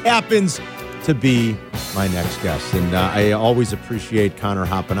just happens to be my next guest. And I always appreciate Connor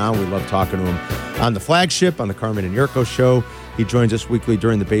hopping on. We love talking to him on the flagship, on the Carmen and Yurko show. He joins us weekly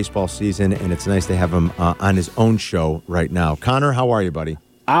during the baseball season, and it's nice to have him on his own show right now. Connor, how are you, buddy?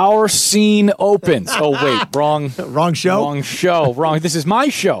 Our scene opens. Oh, wait, wrong show? Wrong show. Wrong. This is my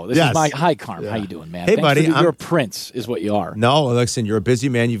show. This is my. Hi, Carm. Yeah. How you doing, man? Hey, Thanks buddy. you're a prince, is what you are. No, listen, you're a busy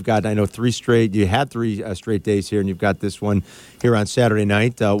man. You've got, I know, 3 straight. You had 3 straight days here, and you've got this one here on Saturday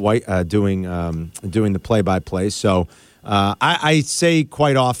night, doing the play-by-play. So I say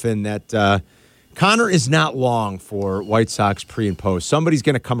quite often that Connor is not long for White Sox pre and post. Somebody's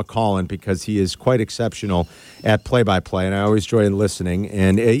going to come a-calling because he is quite exceptional at play-by-play, and I always enjoy listening.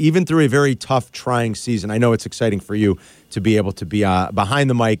 And even through a very tough, trying season, I know it's exciting for you to be able to be behind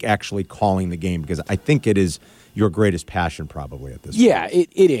the mic actually calling the game, because I think it is your greatest passion probably at this point. Yeah,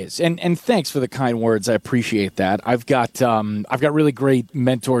 it is. And thanks for the kind words. I appreciate that. I've got really great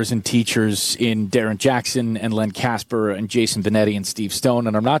mentors and teachers in Darren Jackson and Len Casper and Jason Benetti and Steve Stone.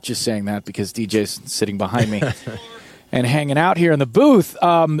 And I'm not just saying that because DJ's sitting behind me and hanging out here in the booth.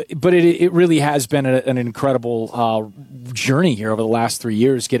 But it really has been an incredible journey here over the last 3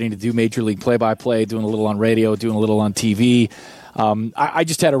 years, getting to do Major League play-by-play, doing a little on radio, doing a little on TV. I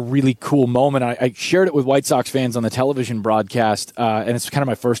just had a really cool moment. I shared it with White Sox fans on the television broadcast, and it's kind of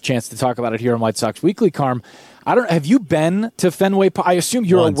my first chance to talk about it here on White Sox Weekly, Carm. Have you been to Fenway Park? I assume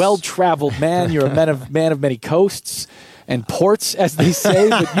you're a well-traveled man. You're a man of many coasts and ports, as they say,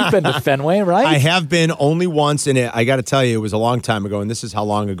 but you've been to Fenway, right? I have been only once, and I got to tell you, it was a long time ago, and this is how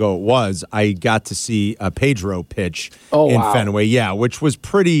long ago it was. I got to see a Pedro pitch in Fenway, which was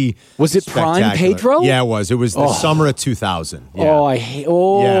pretty Was it prime Pedro? Yeah, it was. It was the summer of 2000. Yeah.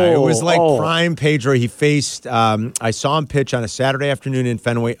 Yeah, it was like prime Pedro. He faced, I saw him pitch on a Saturday afternoon in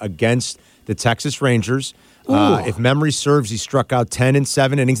Fenway against the Texas Rangers. If memory serves, he struck out 10 in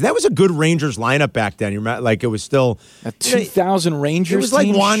 7 innings. That was a good Rangers lineup back then. You remember, like, it was still a 2000 Rangers. It was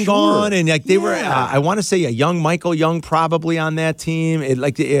like Juan Gone, and like they were. I want to say a young Michael Young probably on that team.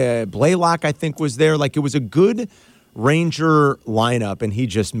 Blaylock, I think, was there. Like, it was a good Ranger lineup, and he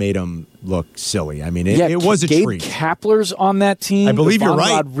just made them look silly. I mean, it was a treat. Gabe Kapler's on that team. I believe you're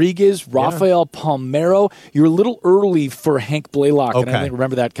right. Rodriguez, Rafael Palmeiro. You're a little early for Hank Blaylock, and I only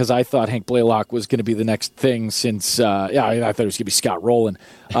remember that because I thought Hank Blaylock was going to be the next thing since, I thought it was going to be Scott Rowland.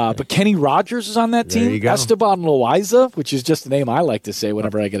 But Kenny Rogers is on that team. There you go. Esteban Loaiza, which is just a name I like to say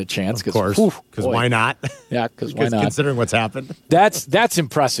whenever I get a chance. Of course, because why not? Yeah, because why not? Considering what's happened. That's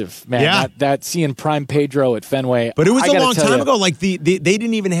impressive, man. Yeah. That seeing prime Pedro at Fenway. But it was a long time ago. Like they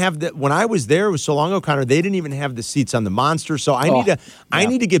didn't even have the. When I was there, it was so long ago, Connor. They didn't even have the seats on the Monster. So I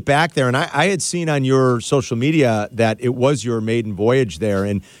need to get back there. And I had seen on your social media that it was your maiden voyage there,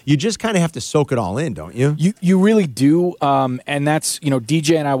 and you just kind of have to soak it all in, don't you? You really do. And that's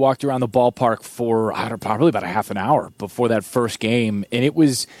DJ and I walked around the ballpark for probably about a half an hour before that first game, and it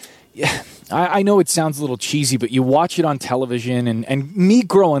was. I know it sounds a little cheesy, but you watch it on television, and me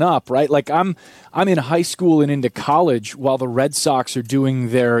growing up, right? Like I'm in high school and into college while the Red Sox are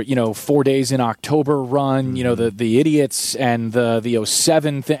doing their 4 days in October run. The idiots and the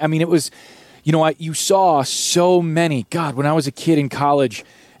 07 thing. I mean, it was you saw so many. God, when I was a kid in college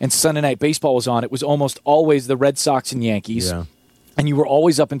and Sunday Night Baseball was on, it was almost always the Red Sox and Yankees. Yeah. And you were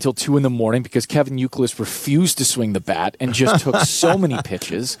always up until 2 a.m. because Kevin Youkilis refused to swing the bat and just took so many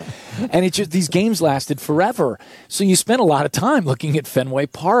pitches. And these games lasted forever. So you spent a lot of time looking at Fenway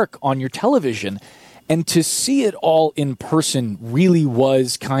Park on your television. And to see it all in person really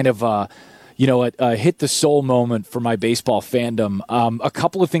was kind of a hit the soul moment for my baseball fandom. A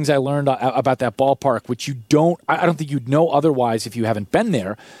couple of things I learned about that ballpark, which I don't think you'd know otherwise if you haven't been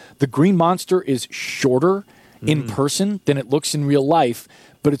there. The Green Monster is shorter in person than it looks in real life,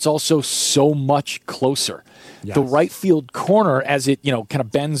 but it's also so much closer. Yes. The right field corner, as it kind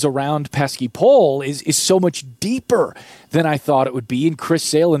of bends around pesky pole, is so much deeper than I thought it would be. And Chris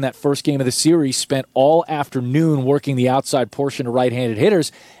Sale in that first game of the series spent all afternoon working the outside portion of right-handed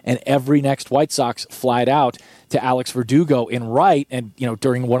hitters, and every next White Sox flied out to Alex Verdugo in right. And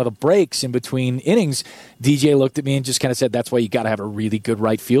during one of the breaks in between innings, DJ looked at me and just kind of said, "That's why you got to have a really good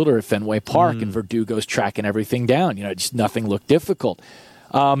right fielder at Fenway Park." And Verdugo's tracking everything down. Just nothing looked difficult.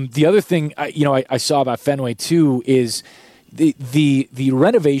 The other thing I saw about Fenway too is the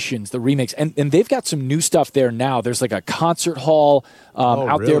renovations, the remakes, and they've got some new stuff there now. There's like a concert hall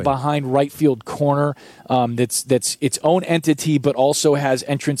out there behind right field corner that's its own entity, but also has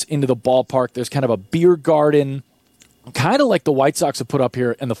entrance into the ballpark. There's kind of a beer garden, kind of like the White Sox have put up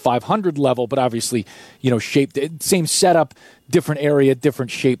here in the 500 level, but obviously, shaped, same setup, different area,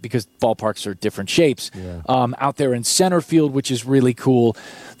 different shape because ballparks are different shapes. Yeah. Out there in center field, which is really cool.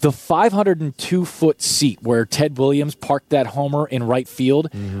 The 502-foot seat where Ted Williams parked that homer in right field,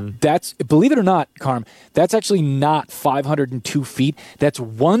 that's, believe it or not, Carm, that's actually not 502 feet. That's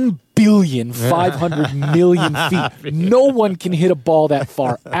 1,500,000,000 feet. No one can hit a ball that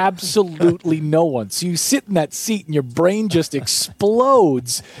far. Absolutely no one. So you sit in that seat and your brain just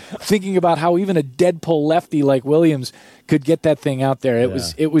explodes thinking about how even a dead pull lefty like Williams could get that thing out there.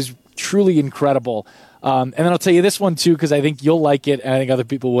 It was truly incredible. And then I'll tell you this one too, because I think you'll like it, and I think other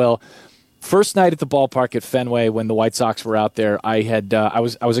people will. first night at the ballpark at Fenway when the White Sox were out there, I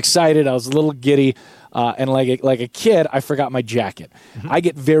was excited. I was a little giddy. And like a kid, I forgot my jacket. I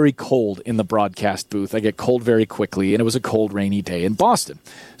get very cold in the broadcast booth. I get cold very quickly, and it was a cold, rainy day in Boston.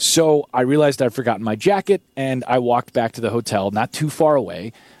 So I realized I'd forgotten my jacket, and I walked back to the hotel, not too far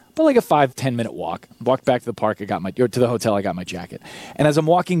away, but like a 5-10 minute walk. Walked back to the park. To the hotel. I got my jacket, and as I'm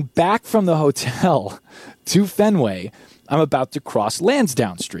walking back from the hotel to Fenway, I'm about to cross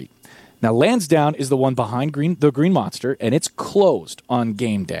Lansdowne Street. Now, Lansdowne is the one behind the Green Monster, and it's closed on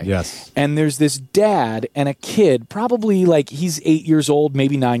game day. Yes. And there's this dad and a kid, probably like he's 8 years old,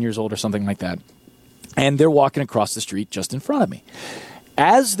 maybe 9 years old or something like that. And they're walking across the street just in front of me.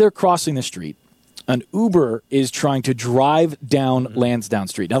 As they're crossing the street, an Uber is trying to drive down Lansdowne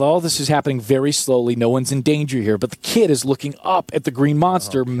Street. Now, all this is happening very slowly. No one's in danger here, but the kid is looking up at the Green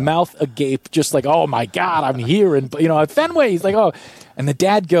Monster, mouth agape, just like, oh, my God, I'm here. And, at Fenway, he's like, oh. And the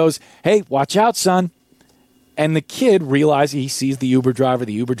dad goes, hey, watch out, son. And the kid realizes he sees the Uber driver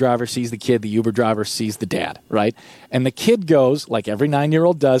sees the kid, the Uber driver sees the dad, right? And the kid goes, like every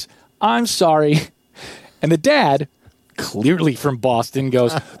 9-year-old does, I'm sorry. And the dad, clearly from Boston,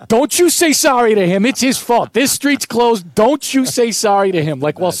 goes, don't you say sorry to him. It's his fault. This street's closed. Don't you say sorry to him.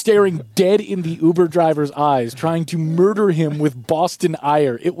 Like while staring dead in the Uber driver's eyes, trying to murder him with Boston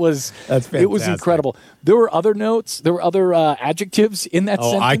ire. It was incredible. There were other notes. There were other adjectives in that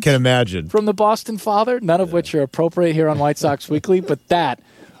sentence. I can imagine. From the Boston father, none of which are appropriate here on White Sox Weekly, but that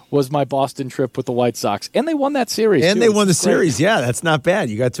was my Boston trip with the White Sox. And they won that series. And they won the series. Yeah, that's not bad.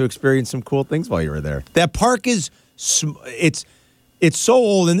 You got to experience some cool things while you were there. That park is... It's so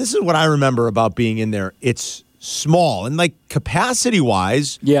old, and this is what I remember about being in there. It's small, and like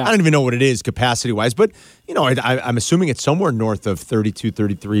capacity-wise, I don't even know what it is capacity-wise, but I'm assuming it's somewhere north of 32,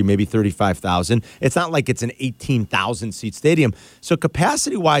 33, maybe 35,000. It's not like it's an 18,000-seat stadium. So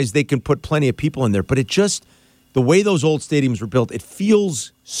capacity-wise, they can put plenty of people in there, but the way those old stadiums were built, it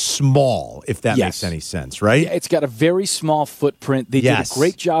feels small, if that makes any sense, right? Yeah, it's got a very small footprint. They did a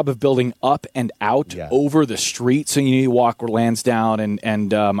great job of building up and out over the street. So you walk Lansdowne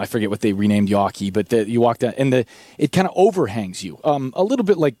and I forget what they renamed Yawkey, but you walk down and it kind of overhangs you a little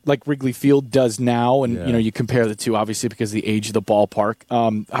bit like Wrigley Field does now. And you compare the two, obviously, because of the age of the ballpark.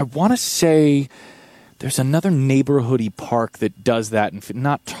 I want to say there's another neighborhoody park that does that, and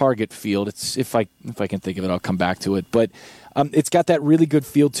not Target Field. It's if I can think of it, I'll come back to it. But it's got that really good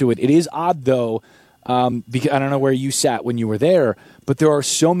feel to it. It is odd though, because I don't know where you sat when you were there, but there are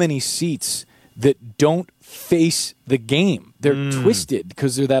so many seats that don't face the game. They're twisted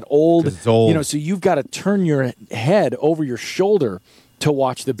because they're that old. So you've got to turn your head over your shoulder to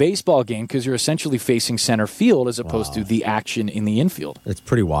watch the baseball game because you're essentially facing center field as opposed to the action in the infield. It's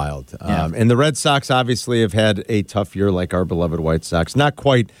pretty wild. And the Red Sox obviously have had a tough year like our beloved White Sox. Not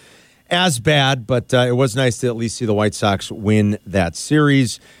quite as bad, but it was nice to at least see the White Sox win that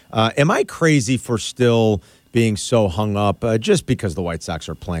series. Am I crazy for still being so hung up, just because the White Sox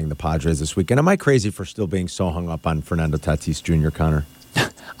are playing the Padres this weekend? Am I crazy for still being so hung up on Fernando Tatis Jr., Connor?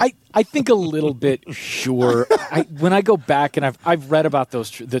 I think a little bit, sure. When I go back and I've read about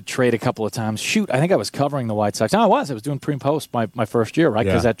the trade a couple of times. Shoot, I think I was covering the White Sox. No, I was doing pre and post my first year, right?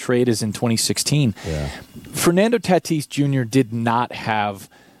 Because that trade is in 2016. Yeah. Fernando Tatis Jr. did not have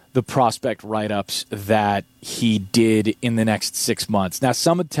the prospect write-ups that he did in the next 6 months. Now,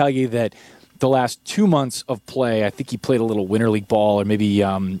 some would tell you that the last 2 months of play, I think he played a little winter league ball, or maybe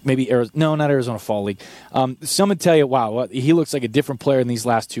not Arizona Fall League. Some would tell you, wow, he looks like a different player in these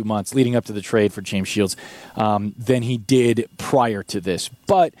last 2 months leading up to the trade for James Shields than he did prior to this.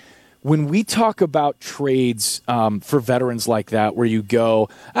 But when we talk about trades for veterans like that, where you go,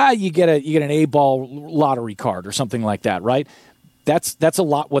 you get an A-ball lottery card or something like that, right? That's a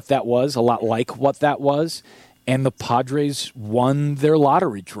lot what that was, a lot like what that was. And the Padres won their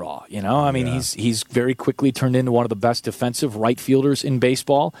lottery draw. He's very quickly turned into one of the best defensive right fielders in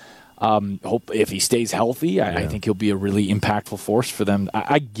baseball. Hope if he stays healthy, I think he'll be a really impactful force for them.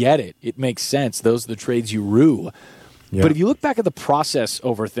 I get it; it makes sense. Those are the trades you rue. Yeah. But if you look back at the process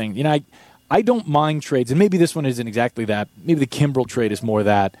over things, I don't mind trades, and maybe this one isn't exactly that. Maybe the Kimbrel trade is more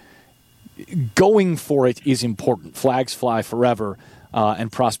that. Going for it is important. Flags fly forever,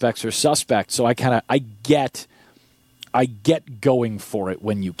 and prospects are suspect. So I get going for it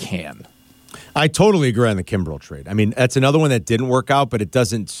when you can. I totally agree on the Kimbrel trade. I mean, that's another one that didn't work out, but it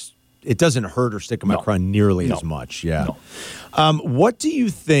doesn't hurt or stick in my craw nearly as much. Yeah. No. What do you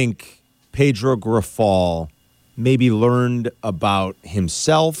think Pedro Grifol maybe learned about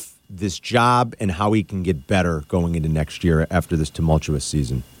himself, this job, and how he can get better going into next year after this tumultuous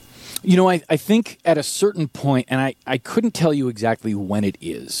season? I think at a certain point, and I couldn't tell you exactly when it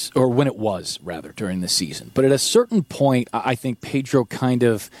is, or when it was, rather, during the season, but at a certain point, I think Pedro kind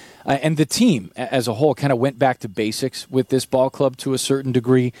of, and the team as a whole, kind of went back to basics with this ball club to a certain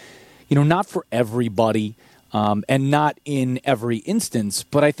degree. Not for everybody, and not in every instance,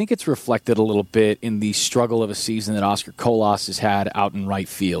 but I think it's reflected a little bit in the struggle of a season that Oscar Callis has had out in right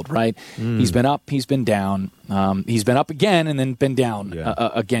field, right? He's been up, he's been down, he's been up again and then been down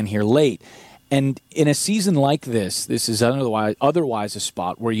again here late. And in a season like this is otherwise a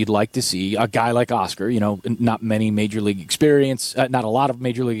spot where you'd like to see a guy like Oscar, not many major league experience, not a lot of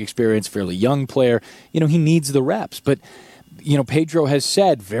major league experience, fairly young player. He needs the reps, but Pedro has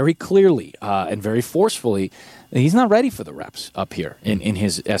said very clearly and very forcefully that he's not ready for the reps up here in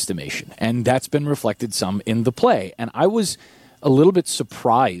his estimation. And that's been reflected some in the play. And I was a little bit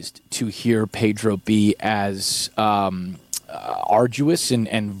surprised to hear Pedro be as arduous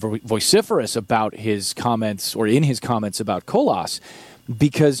and vociferous about his comments, or in his comments about Callis,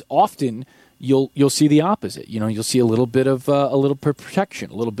 because often you'll see the opposite. You'll see a little bit of protection,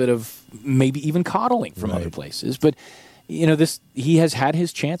 a little bit of maybe even coddling from other places. But he has had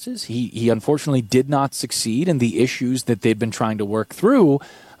his chances. He unfortunately did not succeed, and the issues that they'd been trying to work through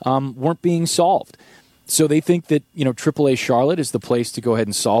weren't being solved. So they think that AAA Charlotte is the place to go ahead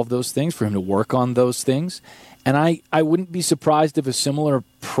and solve those things, for him to work on those things. And I wouldn't be surprised if a similar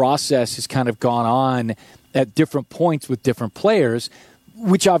process has kind of gone on at different points with different players,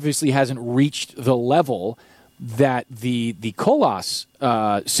 which obviously hasn't reached the level that the Callis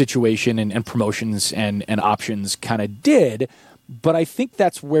situation and promotions and options kind of did. But I think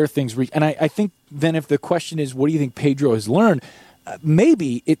that's where things reach. And I think then if the question is, what do you think Pedro has learned?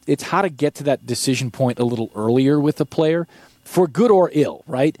 Maybe it's how to get to that decision point a little earlier with a player, for good or ill,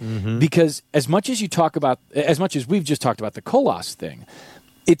 right? Mm-hmm. Because as much as we've just talked about the Callis thing,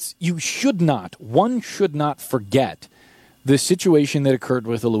 one should not forget the situation that occurred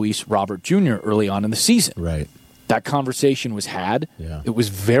with Luis Robert Jr. early on in the season. Right. That conversation was had. Yeah. It was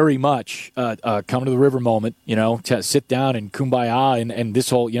very much come to the river moment, to sit down and kumbaya, and this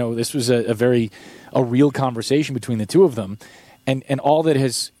whole, this was a real conversation between the two of them. And all that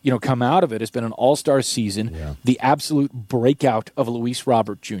has come out of it has been an all-star season, the absolute breakout of Luis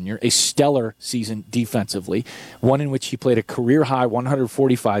Robert Jr., a stellar season defensively, one in which he played a career-high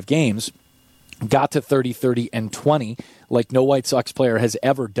 145 games, got to 30, 30, and 20, like no White Sox player has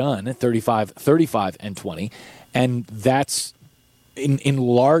ever done, 35, 35, and 20. And that's in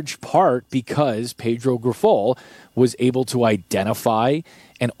large part because Pedro Grifol was able to identify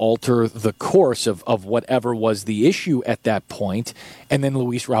and alter the course of whatever was the issue at that point. And then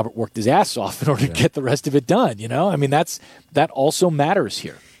Luis Robert worked his ass off in order to get the rest of it done. I mean, that also matters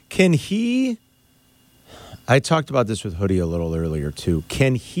here. Can he, I talked about this with Hoodie a little earlier too,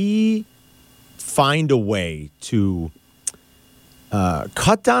 can he find a way to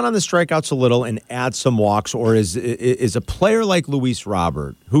cut down on the strikeouts a little and add some walks, or is a player like Luis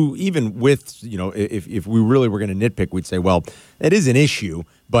Robert, who even with, if we really were going to nitpick, we'd say, well, it is an issue,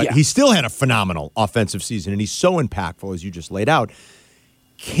 but he still had a phenomenal offensive season, and he's so impactful, as you just laid out.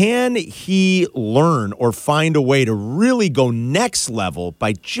 Can he learn or find a way to really go next level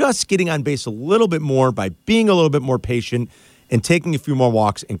by just getting on base a little bit more, by being a little bit more patient and taking a few more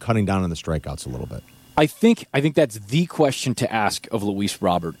walks and cutting down on the strikeouts a little bit? I think that's the question to ask of Luis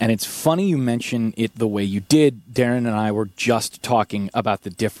Robert. And it's funny you mention it the way you did. Darren and I were just talking about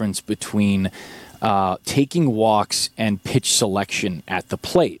the difference between taking walks and pitch selection at the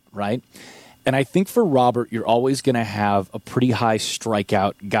plate, right? And I think for Robert, you're always going to have a pretty high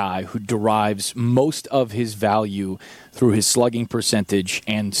strikeout guy who derives most of his value through his slugging percentage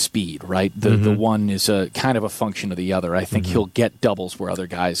and speed, right? The one is a kind of a function of the other. I think he'll get doubles where other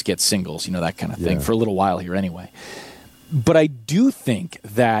guys get singles, that kind of thing, for a little while here anyway. But I do think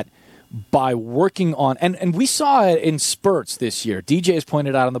that by working on, and we saw it in spurts this year. DJ has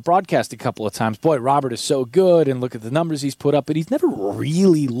pointed out on the broadcast a couple of times, boy, Robert is so good, and look at the numbers he's put up, but he's never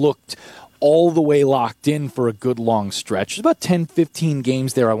really looked all the way locked in for a good long stretch. There's about 10, 15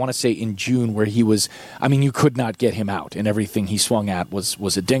 games there, I want to say in June, where he was, you could not get him out, and everything he swung at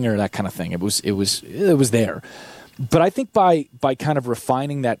was a dinger, that kind of thing. It was there. But I think by kind of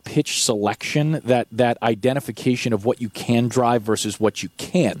refining that pitch selection, that identification of what you can drive versus what you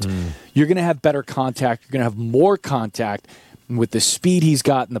can't, you're going to have better contact, you're going to have more contact with the speed he's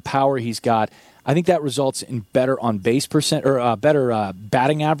got and the power he's got. I think that results in better on-base percent, or better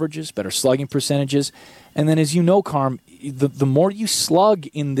batting averages, better slugging percentages. And then, as you know, Carm, the more you slug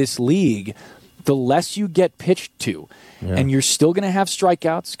in this league, the less you get pitched to. Yeah. And you're still going to have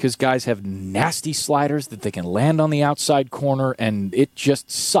strikeouts because guys have nasty sliders that they can land on the outside corner, and it just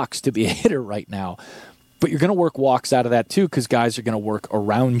sucks to be a hitter right now. But you're going to work walks out of that too because guys are going to work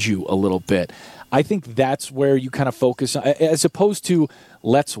around you a little bit. I think that's where you kind of focus on, as opposed to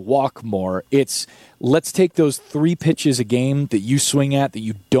let's walk more. It's let's take those 3 pitches a game that you swing at that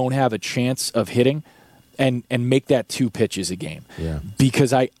you don't have a chance of hitting and make that 2 pitches a game. Yeah.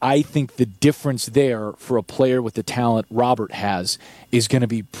 Because I think the difference there for a player with the talent Robert has is going to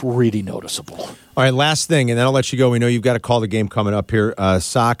be pretty noticeable. All right, last thing, and then I'll let you go. We know you've got to call the game coming up here.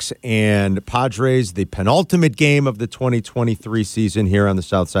 Sox and Padres, the penultimate game of the 2023 season here on the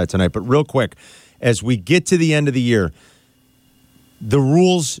South Side tonight. But real quick, as we get to the end of the year, the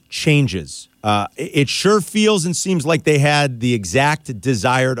rules changes. It sure feels and seems like they had the exact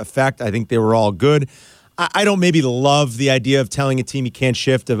desired effect. I think they were all good. I don't maybe love the idea of telling a team you can't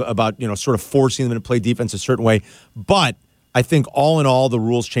shift, about sort of forcing them to play defense a certain way. But I think all in all, the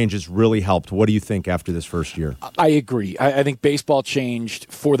rules changes really helped. What do you think after this first year? I agree. I think baseball changed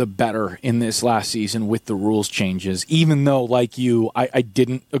for the better in this last season with the rules changes, even though, like you, I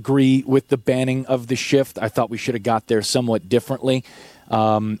didn't agree with the banning of the shift. I thought we should have got there somewhat differently.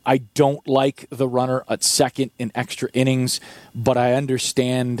 I don't like the runner at second in extra innings, but I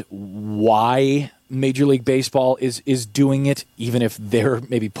understand why Major League Baseball is doing it, even if they're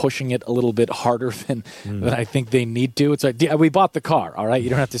maybe pushing it a little bit harder than I think they need to. It's like, we bought the car, all right? You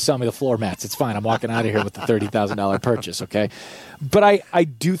don't have to sell me the floor mats. It's fine. I'm walking out of here with the $30,000 purchase, okay? But I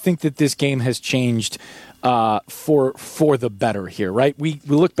do think that this game has changed for the better here, right? We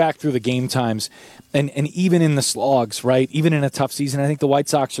look back through the game times, and even in the slogs, right? Even in a tough season, I think the White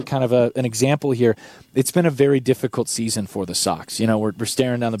Sox are kind of an example here. It's been a very difficult season for the Sox. We're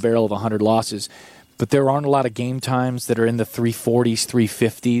staring down the barrel of 100 losses. But there aren't a lot of game times that are in the 340s,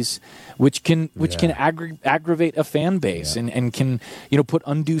 350s, which can aggravate a fan base and can put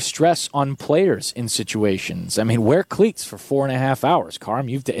undue stress on players in situations. I mean, wear cleats for 4.5 hours, Carm.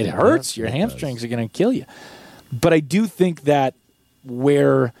 It hurts. Your hamstrings are going to kill you. But I do think that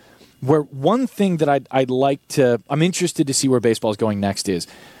where one thing that I'm interested to see where baseball is going next is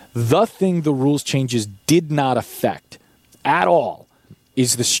the thing the rules changes did not affect at all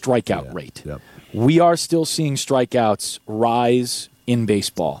is the strikeout rate. Yep. We are still seeing strikeouts rise in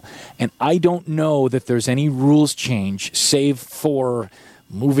baseball. And I don't know that there's any rules change, save for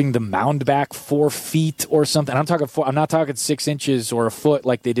moving the mound back 4 feet or something. I'm not talking 6 inches or a foot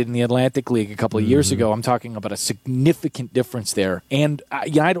like they did in the Atlantic League a couple of years ago. I'm talking about a significant difference there. And I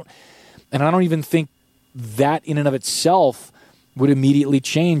don't even think that in and of itself would immediately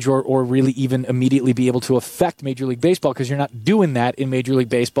change or really even immediately be able to affect Major League Baseball because you're not doing that in Major League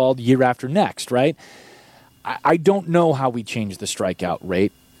Baseball year after next, right? I don't know how we change the strikeout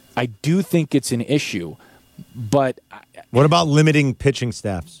rate. I do think it's an issue, but... What about limiting pitching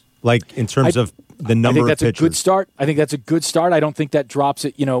staffs? Like in terms of the number of pitchers? I think that's a good start. I don't think that drops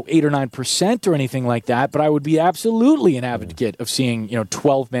at 8 or 9% or anything like that, but I would be absolutely an advocate of seeing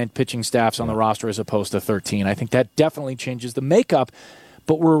 12-man pitching staffs on the roster as opposed to 13. I think that definitely changes the makeup,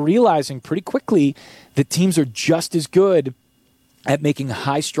 but we're realizing pretty quickly that teams are just as good at making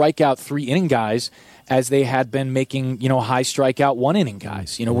high strikeout 3-inning guys as they had been making, high strikeout 1-inning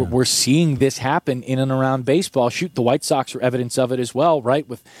guys. We're seeing this happen in and around baseball. Shoot, the White Sox are evidence of it as well, right?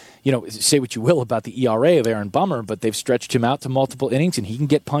 With, say what you will about the ERA of Aaron Bummer, but they've stretched him out to multiple innings, and he can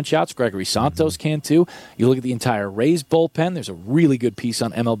get punch-outs. Gregory Santos can, too. You look at the entire Rays bullpen. There's a really good piece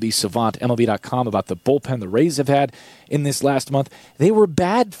on MLB Savant, MLB.com, about the bullpen the Rays have had in this last month. They were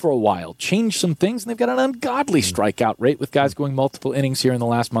bad for a while, changed some things, and they've got an ungodly strikeout rate with guys going multiple innings here in the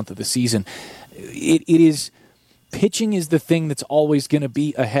last month of the season. It is pitching is the thing that's always going to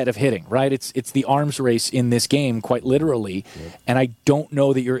be ahead of hitting, right? It's the arms race in this game, quite literally. Yep. And I don't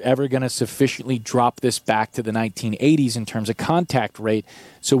know that you're ever going to sufficiently drop this back to the 1980s in terms of contact rate.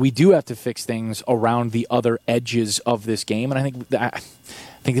 So we do have to fix things around the other edges of this game, and I think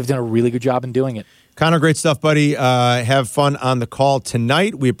they've done a really good job in doing it. Connor, great stuff, buddy. Have fun on the call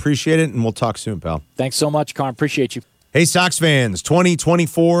tonight. We appreciate it, and we'll talk soon, pal. Thanks so much, Connor. Appreciate you. Hey, Sox fans,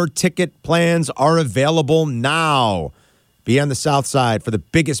 2024 ticket plans are available now. Be on the South Side for the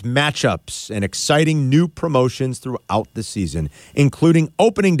biggest matchups and exciting new promotions throughout the season, including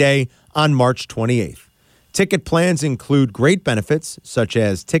opening day on March 28th. Ticket plans include great benefits such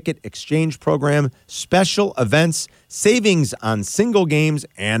as ticket exchange program, special events, savings on single games,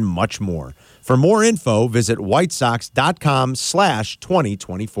 and much more. For more info, visit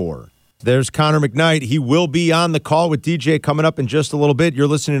whitesox.com/2024. There's Connor McKnight. He will be on the call with DJ coming up in just a little bit. You're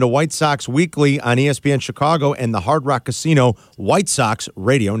listening to White Sox Weekly on ESPN Chicago and the Hard Rock Casino White Sox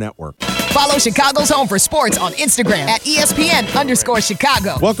Radio Network. Follow Chicago's Home for Sports on Instagram at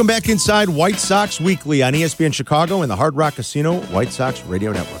ESPN_Chicago. Welcome back inside White Sox Weekly on ESPN Chicago and the Hard Rock Casino White Sox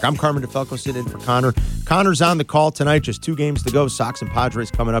Radio Network. I'm Carmen DeFalco sitting in for Connor. Connor's on the call tonight. Just 2 games to go. Sox and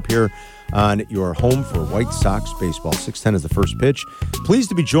Padres coming up here on your home for White Sox baseball. 6:10 is the first pitch. Pleased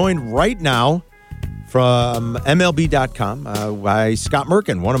to be joined right now from MLB.com by Scott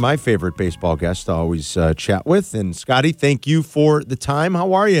Merkin, one of my favorite baseball guests to always chat with. And Scotty, thank you for the time.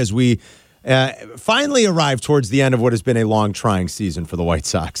 How are you as we finally arrive towards the end of what has been a long, trying season for the White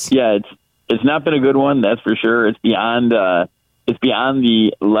Sox? Yeah, it's not been a good one, that's for sure. It's beyond the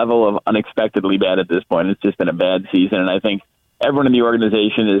level of unexpectedly bad at this point. It's just been a bad season, and I think everyone in the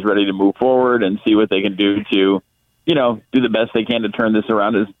organization is ready to move forward and see what they can do to, do the best they can to turn this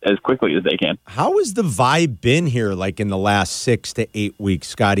around as quickly as they can. How has the vibe been here, like in the last 6 to 8 weeks,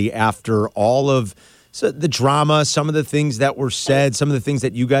 Scotty, after all of the drama, some of the things that were said, some of the things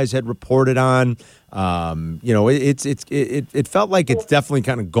that you guys had reported on? It felt like it's definitely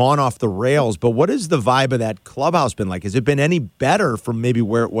kind of gone off the rails, but what has the vibe of that clubhouse been like? Has it been any better from maybe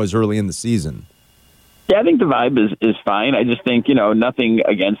where it was early in the season? Yeah, I think the vibe is fine. I just think, nothing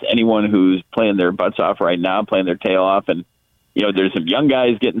against anyone who's playing their butts off right now, playing their tail off. And, there's some young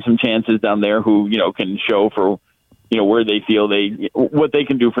guys getting some chances down there who, can show for, where they feel what they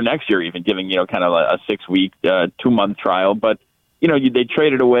can do for next year, even giving, kind of a 6-week, 2-month trial. But, they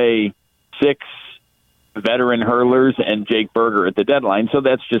traded away 6 veteran hurlers and Jake Berger at the deadline. So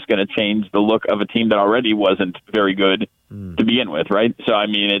that's just going to change the look of a team that already wasn't very good to begin with, right? So, I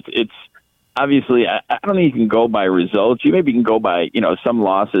mean, it's obviously, I don't think you can go by results. You maybe can go by, some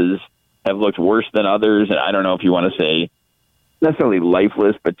losses have looked worse than others. And I don't know if you want to say necessarily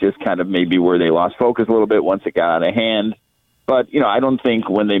lifeless, but just kind of maybe where they lost focus a little bit once it got out of hand. But, I don't think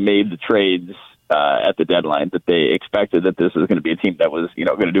when they made the trades at the deadline that they expected that this was going to be a team that was,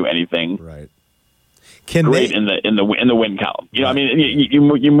 going to do anything right. Great in the win column. Right. I mean,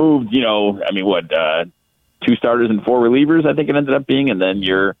 you moved, 2 starters and 4 relievers, I think it ended up being, and then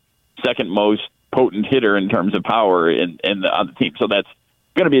your second most potent hitter in terms of power on the team. So that's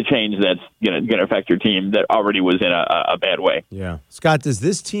going to be a change that's going to affect your team that already was in a bad way. Yeah. Scott, does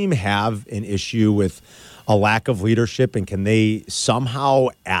this team have an issue with a lack of leadership, and can they somehow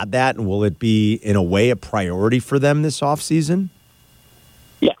add that, and will it be, in a way, a priority for them this offseason?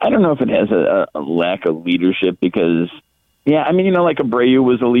 Yeah, I don't know if it has a lack of leadership because, like Abreu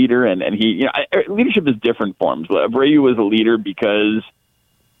was a leader, and he, leadership is different forms. Abreu was a leader because,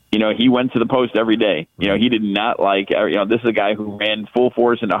 he went to the post every day. He did not like, this is a guy who ran full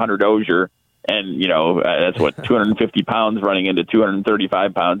force into Hunter Dozier, and, that's 250 pounds running into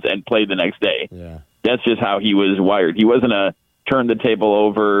 235 pounds and played the next day. Yeah. That's just how he was wired. He wasn't a turn the table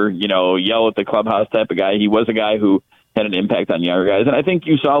over, yell at the clubhouse type of guy. He was a guy who had an impact on younger guys. And I think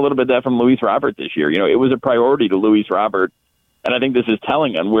you saw a little bit of that from Luis Robert this year. It was a priority to Luis Robert. And I think this is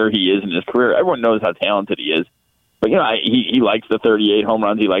telling on where he is in his career. Everyone knows how talented he is. But, he likes the 38 home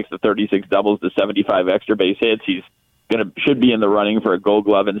runs. He likes the 36 doubles, the 75 extra base hits. He's should be in the running for a Gold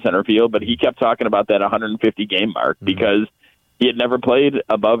Glove in center field. But he kept talking about that 150 game mark because he had never played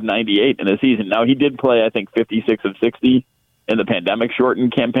above 98 in a season. Now, he did play, I think, 56 of 60 in the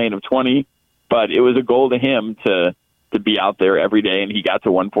pandemic-shortened campaign of 20. But it was a goal to him to be out there every day, and he got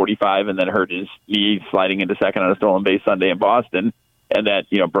to 145 and then hurt his knee sliding into second on a stolen base Sunday in Boston, and that,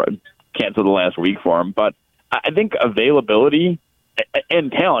 canceled the last week for him. But I think availability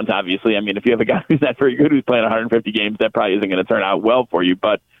and talent, obviously, if you have a guy who's not very good who's playing 150 games, that probably isn't going to turn out well for you.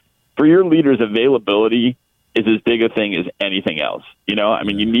 But for your leaders, availability is as big a thing as anything else. You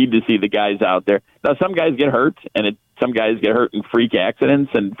need to see the guys out there. Now, some guys get hurt, and some guys get hurt in freak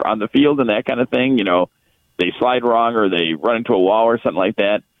accidents and on the field and that kind of thing, they slide wrong or they run into a wall or something like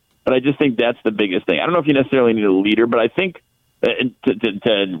that. But I just think that's the biggest thing. I don't know if you necessarily need a leader, but I think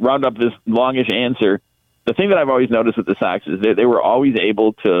to round up this longish answer, the thing that I've always noticed with the Sox is they were always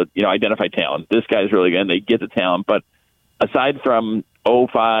able to, identify talent. This guy's really good, and they get the talent. But aside from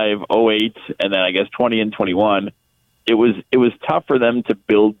 05, 08, and then I guess 20 and 21, it was tough for them to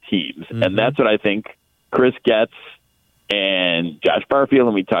build teams. Mm-hmm. And that's what I think Chris Getz and Josh Barfield,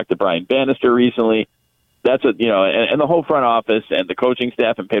 and we talked to Brian Bannister recently. That's what, and the whole front office and the coaching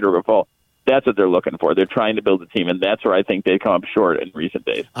staff and Pedro Grifol, that's what they're looking for. They're trying to build a team, and that's where I think they come up short in recent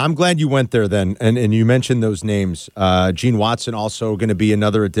days. I'm glad you went there then, and you mentioned those names. Gene Watson also going to be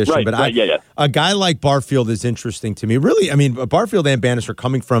another addition. Right, but yeah. A guy like Barfield is interesting to me. Really, Barfield and Bannister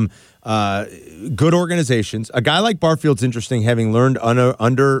coming from good organizations. A guy like Barfield's interesting, having learned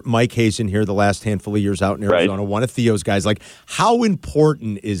under Mike Hazen here the last handful of years out in Arizona, one of Theo's guys. Like, how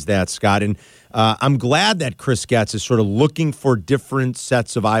important is that, Scott? And I'm glad that Chris Getz is sort of looking for different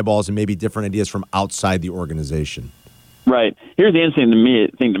sets of eyeballs and maybe different ideas from outside the organization. Right. Here's the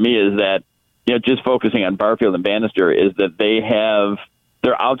interesting thing to me is that, just focusing on Barfield and Bannister is that they have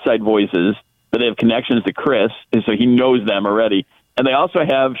their outside voices, but they have connections to Chris, and so he knows them already. And they also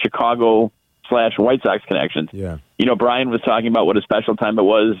have Chicago/White Sox connections. Yeah. Brian was talking about what a special time it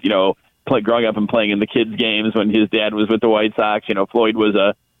was, growing up and playing in the kids' games when his dad was with the White Sox. Floyd was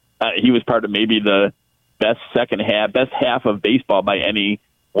he was part of maybe the best half of baseball by any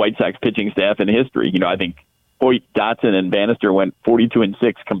White Sox pitching staff in history. I think Hoyt, Dotson, and Bannister went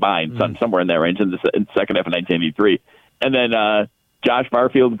 42-6 combined, somewhere in that range in the second half of 1983. And then Josh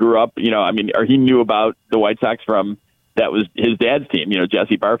Barfield grew up, or he knew about the White Sox from, that was his dad's team.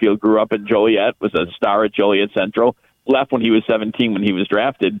 Jesse Barfield grew up in Joliet, was a star at Joliet Central, left when he was 17 when he was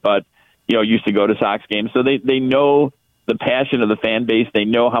drafted, but, used to go to Sox games. So they know the passion of the fan base. They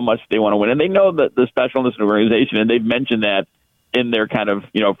know how much they want to win, and they know the specialness of the organization, and they've mentioned that in their kind of,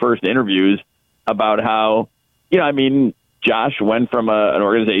 first interviews about how, Josh went from an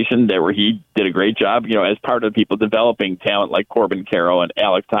organization where he did a great job, as part of people developing talent like Corbin Carroll and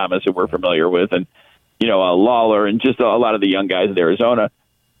Alec Thomas, who we're familiar with, and, Lawler and just a lot of the young guys at Arizona,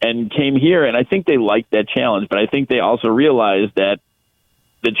 and came here. And I think they liked that challenge, but I think they also realized that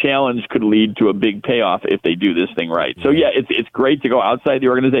the challenge could lead to a big payoff if they do this thing right. So, yeah, it's great to go outside the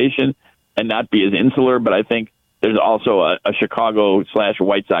organization and not be as insular, but I think there's also a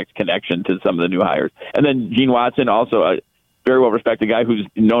Chicago/White Sox connection to some of the new hires. And then Gene Watson, also a very well-respected guy who's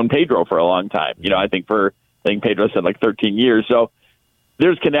known Pedro for a long time. I think Pedro said like 13 years. So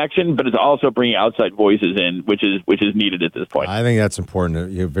there's connection, but it's also bringing outside voices in, which is needed at this point. I think that's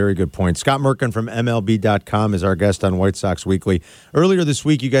important. You have a very good point. Scott Merkin from MLB.com is our guest on White Sox Weekly. Earlier this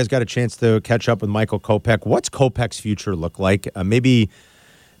week, you guys got a chance to catch up with Michael Kopech. What's Kopech's future look like? Maybe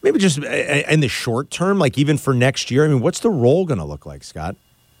just in the short term, like even for next year. What's the role going to look like, Scott?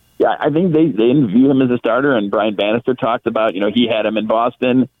 Yeah, I think they view him as a starter, and Brian Bannister talked about, he had him in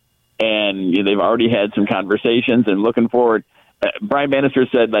Boston, and they've already had some conversations and looking forward. Brian Bannister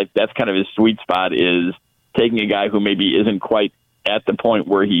said like that's kind of his sweet spot, is taking a guy who maybe isn't quite at the point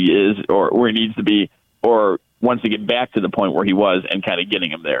where he is or where he needs to be, or wants to get back to the point where he was, and kind of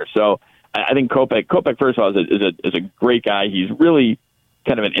getting him there. So I think Kopech first of all, is a great guy. He's really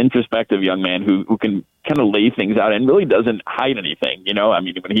kind of an introspective young man who can kind of lay things out and really doesn't hide anything.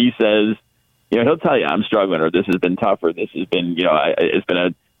 When he says, he'll tell you, I'm struggling, or this has been tough, or this has been, it's been a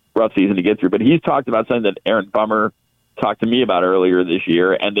rough season to get through. But he's talked about something that Aaron Bummer talked to me about earlier this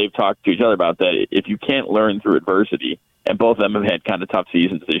year, and they've talked to each other about that. If you can't learn through adversity, and both of them have had kind of tough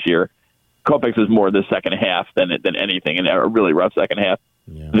seasons this year, Kopech is more the second half than anything, and a really rough second half,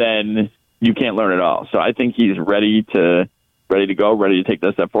 then you can't learn at all. So I think he's ready to go, ready to take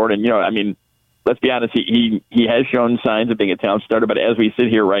that step forward. And, let's be honest, he has shown signs of being a talent starter, but as we sit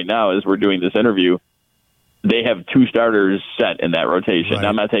here right now, as we're doing this interview, they have two starters set in that rotation. Right. Now,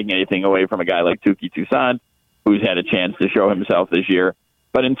 I'm not taking anything away from a guy like Touki Toussaint, who's had a chance to show himself this year.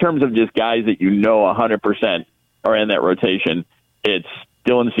 But in terms of just guys that 100% are in that rotation, it's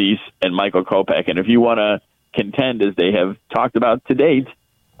Dylan Cease and Michael Kopech. And if you want to contend, as they have talked about to date,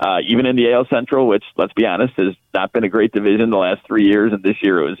 even in the AL Central, which, let's be honest, has not been a great division the last 3 years, and this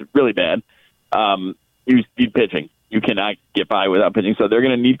year it was really bad, you need pitching. You cannot get by without pitching. So they're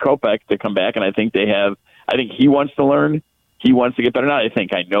going to need Kopech to come back, and I think he wants to learn. He wants to get better. Not I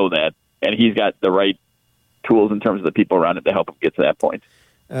think, I know that. And he's got the right tools in terms of the people around it to help him get to that point.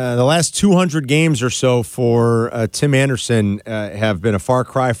 The last 200 games or so for Tim Anderson have been a far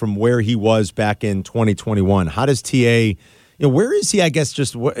cry from where he was back in 2021. How does TA, where is he, I guess,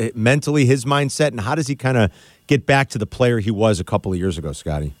 just mentally, his mindset, and how does he kind of get back to the player he was a couple of years ago,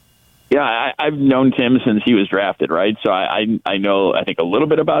 Scotty? Yeah, I've known Tim since he was drafted, right? So I know, I think, a little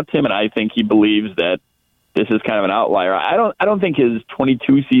bit about Tim, and I think he believes that this is kind of an outlier. I don't think his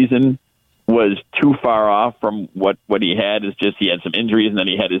 22 season was too far off from what he had. It's just he had some injuries, and then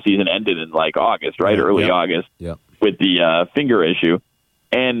he had his season ended in like August, right? Early August with the finger issue.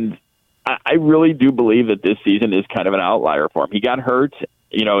 And I really do believe that this season is kind of an outlier for him. He got hurt,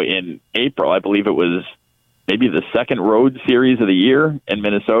 in April. I believe it was maybe the second road series of the year in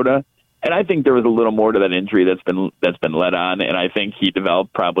Minnesota. And I think there was a little more to that injury that's been let on. And I think he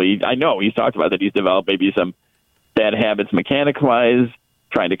developed I know he's talked about that he's developed maybe some bad habits mechanics-wise,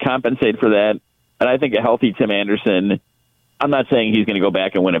 trying to compensate for that. And I think a healthy Tim Anderson I'm not saying he's going to go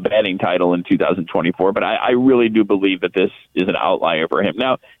back and win a batting title in 2024, but I really do believe that this is an outlier for him.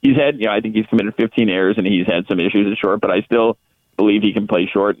 Now, he's had, I think he's committed 15 errors and he's had some issues at short, but I still believe he can play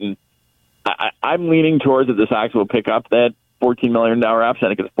short. And I'm leaning towards that the Sox will pick up that $14 million option.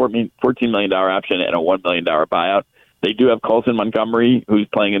 I think it's a $14 million option and a $1 million buyout. They do have Colson Montgomery, who's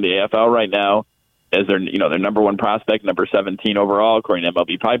playing in the AFL right now, as their number one prospect, number 17 overall, according to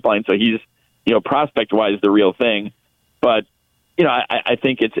MLB Pipeline. So he's, prospect-wise, the real thing. But, I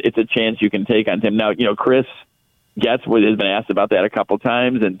think it's a chance you can take on Tim. Now, Chris Getz has been asked about that a couple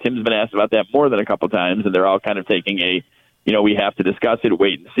times, and Tim's been asked about that more than a couple times, and they're all kind of taking we have to discuss it,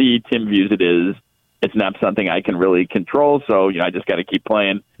 wait and see. Tim views it as it's not something I can really control, so, I just got to keep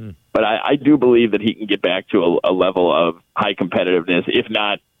playing. But I do believe that he can get back to a level of high competitiveness, if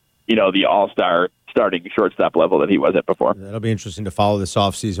not, the all-star starting shortstop level that he was at before. That'll be interesting to follow this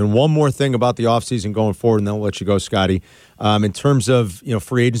offseason. One more thing about the offseason going forward, and then we'll let you go, Scotty. In terms of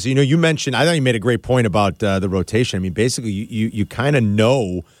free agency, you mentioned, I thought you made a great point about the rotation. I mean, basically, you kind of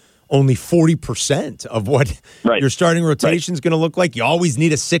know only 40% of what your starting rotation is going to look like. You always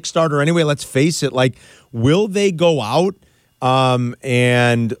need a six starter anyway. Let's face it. Like, will they go out?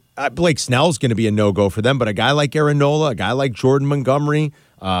 And Blake Snell's going to be a no-go for them, but a guy like Aaron Nola, a guy like Jordan Montgomery,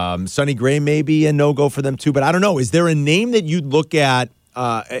 Sonny Gray may be a no-go for them too, but I don't know. Is there a name that you'd look at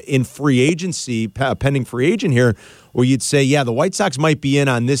in free agency, pending free agent here, where you'd say, yeah, the White Sox might be in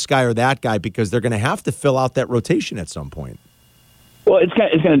on this guy or that guy because they're going to have to fill out that rotation at some point? Well, it's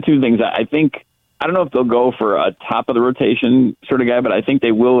kind of two things. I think, I don't know if they'll go for a top of the rotation sort of guy, but I think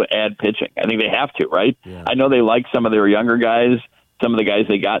they will add pitching. I think they have to, right? Yeah. I know they like some of their younger guys, some of the guys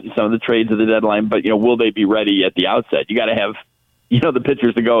they got in some of the trades at the deadline, but, will they be ready at the outset? You got to have, the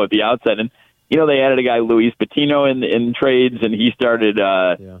pitchers to go at the outset. And, they added a guy, Luis Patino, in trades, and he started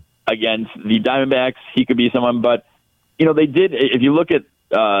against the Diamondbacks. He could be someone, but, they did, if you look at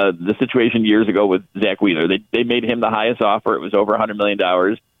the situation years ago with Zach Wheeler, they made him the highest offer. It was over $100 million.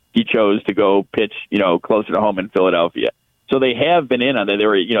 He chose to go pitch, closer to home in Philadelphia. So they have been in on that.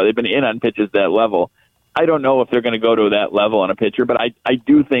 They've been in on pitches that level. I don't know if they're going to go to that level on a pitcher, but I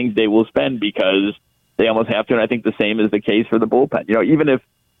do think they will spend because they almost have to, and I think the same is the case for the bullpen. Even if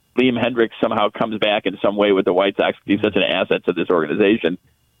Liam Hendricks somehow comes back in some way with the White Sox, he's such an asset to this organization,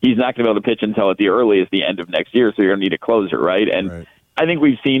 he's not going to be able to pitch until at the earliest the end of next year, so you're going to need a closer, right? And I think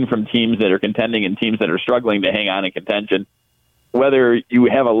we've seen from teams that are contending and teams that are struggling to hang on in contention, whether you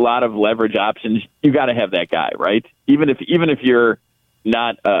have a lot of leverage options, you got to have that guy, right? Even if you're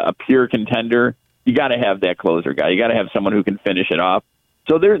not a pure contender, you got to have that closer guy. You got to have someone who can finish it off.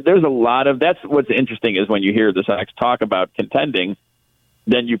 So there's a lot of, that's what's interesting is when you hear the Sox talk about contending,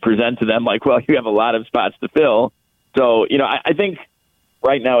 then you present to them like, well, you have a lot of spots to fill. So, I think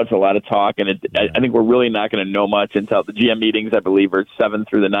right now it's a lot of talk, and I think we're really not going to know much until the GM meetings, I believe, are 7th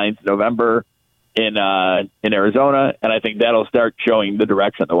through the 9th of November in Arizona, and I think that'll start showing the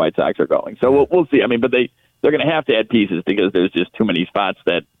direction the White Sox are going. So we'll see. I mean, but they're going to have to add pieces because there's just too many spots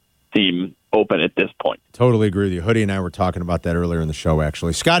that seem open at this point. Totally agree with you. Hoodie and I were talking about that earlier in the show,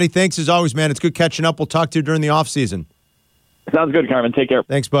 actually. Scotty, thanks as always, man. It's good catching up. We'll talk to you during the offseason. Sounds good, Carmen. Take care.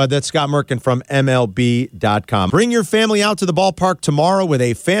 Thanks, bud. That's Scott Merkin from MLB.com. Bring your family out to the ballpark tomorrow with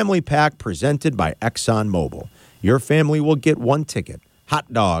a family pack presented by ExxonMobil. Your family will get one ticket,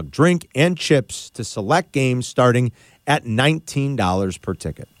 hot dog, drink, and chips to select games starting at $19 per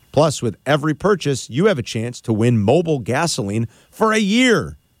ticket. Plus, with every purchase, you have a chance to win mobile gasoline for a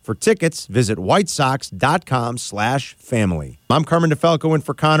year. For tickets, visit whitesox.com/family. I'm Carmen DeFalco in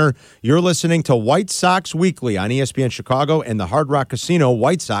for Connor. You're listening to White Sox Weekly on ESPN Chicago and the Hard Rock Casino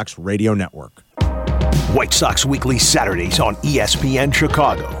White Sox Radio Network. White Sox Weekly Saturdays on ESPN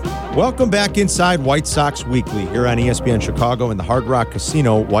Chicago. Welcome back inside White Sox Weekly here on ESPN Chicago and the Hard Rock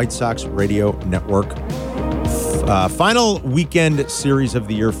Casino White Sox Radio Network. Final weekend series of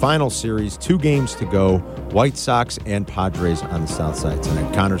the year, final series, 2 games to go. White Sox and Padres on the south side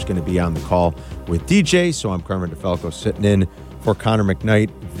tonight. Connor's going to be on the call with DJ, so I'm Carmen DeFalco sitting in for Connor McKnight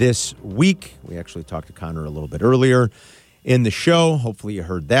this week. We actually talked to Connor a little bit earlier in the show. Hopefully you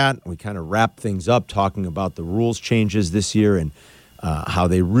heard that. We kind of wrapped things up talking about the rules changes this year and how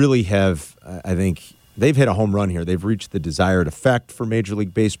they really have, I think, they've hit a home run here. They've reached the desired effect for Major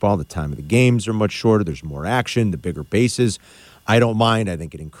League Baseball. The time of the games are much shorter. There's more action, the bigger bases. I don't mind. I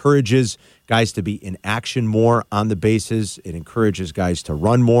think it encourages guys to be in action more on the bases. It encourages guys to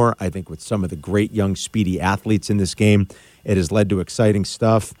run more. I think with some of the great young, speedy athletes in this game, it has led to exciting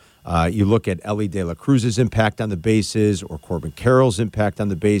stuff. You look at Ellie De La Cruz's impact on the bases, or Corbin Carroll's impact on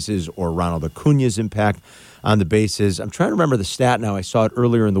the bases, or Ronald Acuna's impact on the bases. I'm trying to remember the stat now. I saw it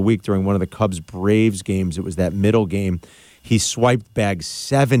earlier in the week during one of the Cubs-Braves games. It was that middle game. He swiped bag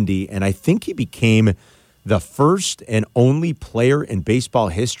 70, and I think he became the first and only player in baseball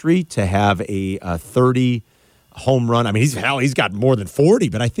history to have a 30 home run. I mean, he's got more than 40,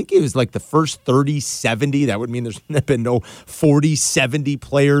 but I think it was like the first 30-70. That would mean there's been no 40-70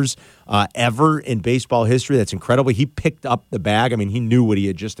 players ever in baseball history. That's incredible. He picked up the bag. I mean, he knew what he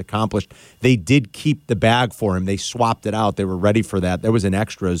had just accomplished. They did keep the bag for him. They swapped it out. They were ready for that. That was in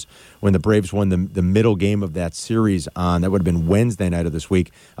extras when the Braves won the middle game of that series on, that would have been Wednesday night of this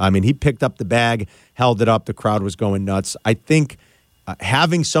week. I mean, he picked up the bag, held it up. The crowd was going nuts. I think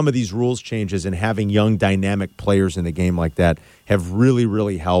having some of these rules changes and having young, dynamic players in the game like that have really,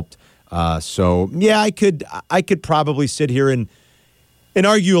 really helped. So, yeah, I could probably sit here and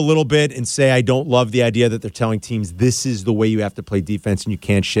argue a little bit and say I don't love the idea that they're telling teams this is the way you have to play defense and you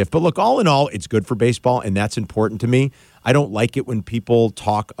can't shift. But look, all in all, it's good for baseball, and that's important to me. I don't like it when people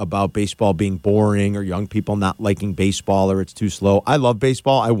talk about baseball being boring or young people not liking baseball or it's too slow. I love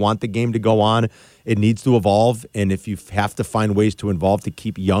baseball. I want the game to go on. It needs to evolve, and if you have to find ways to involve to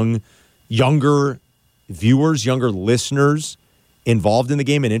keep younger viewers, younger listeners involved in the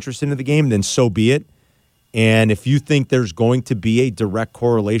game and interested in the game, then so be it. And if you think there's going to be a direct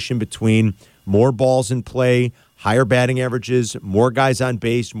correlation between more balls in play, higher batting averages, more guys on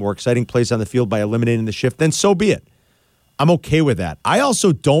base, more exciting plays on the field by eliminating the shift, then so be it. I'm okay with that. I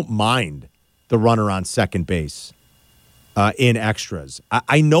also don't mind the runner on second base in extras.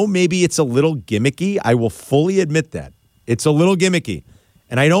 I know maybe it's a little gimmicky. I will fully admit that. It's a little gimmicky,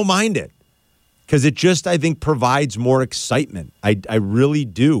 and I don't mind it because it just, I think, provides more excitement. I really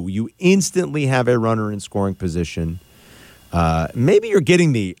do. You instantly have a runner in scoring position. Maybe you're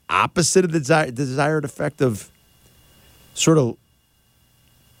getting the opposite of the desired effect of sort of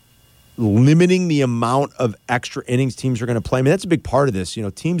limiting the amount of extra innings teams are going to play. I mean, that's a big part of this. You know,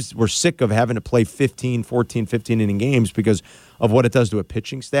 teams were sick of having to play 15 inning games because of what it does to a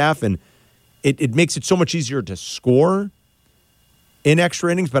pitching staff. And it makes it so much easier to score in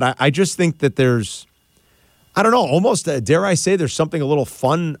extra innings. But I just think that there's, I don't know, almost, dare I say, there's something a little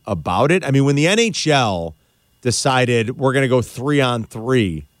fun about it. I mean, when the NHL decided we're going to go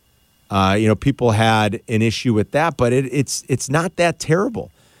 3-on-3, people had an issue with that, but it's not that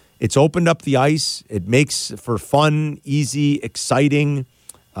terrible. It's opened up the ice. It makes for fun, easy, exciting,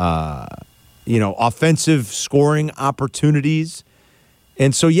 offensive scoring opportunities.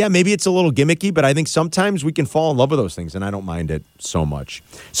 And so, yeah, maybe it's a little gimmicky, but I think sometimes we can fall in love with those things, and I don't mind it so much.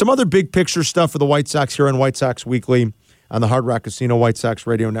 Some other big picture stuff for the White Sox here on White Sox Weekly on the Hard Rock Casino White Sox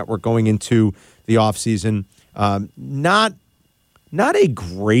Radio Network going into the offseason. Not a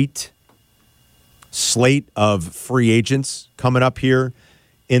great slate of free agents coming up here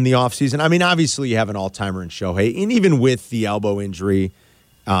in the offseason. I mean, obviously you have an all-timer in Shohei, and even with the elbow injury,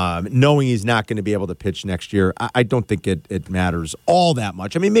 knowing he's not going to be able to pitch next year, I don't think it matters all that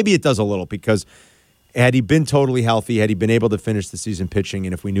much. I mean, maybe it does a little because had he been totally healthy, had he been able to finish the season pitching,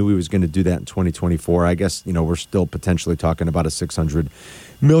 and if we knew he was going to do that in 2024, I guess, we're still potentially talking about a $600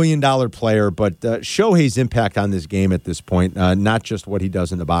 million player. But Shohei's impact on this game at this point, not just what he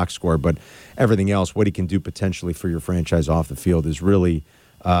does in the box score, but everything else, what he can do potentially for your franchise off the field is really,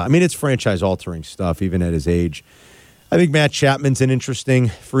 it's franchise-altering stuff, even at his age. I think Matt Chapman's an interesting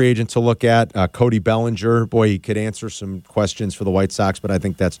free agent to look at. Cody Bellinger, boy, he could answer some questions for the White Sox, but I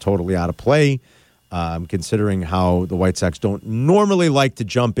think that's totally out of play, considering how the White Sox don't normally like to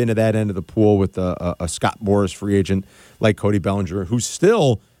jump into that end of the pool with a Scott Boras free agent like Cody Bellinger, who's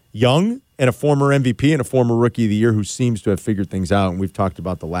still young and a former MVP and a former Rookie of the Year who seems to have figured things out. And we've talked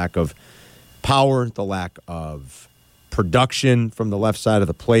about the lack of power, the lack of production from the left side of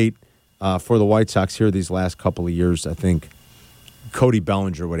the plate for the White Sox here these last couple of years. I think Cody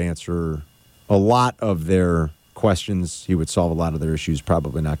Bellinger would answer a lot of their questions. He would solve a lot of their issues.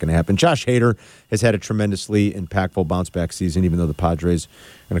 Probably not going to happen. Josh Hader has had a tremendously impactful bounce-back season, even though the Padres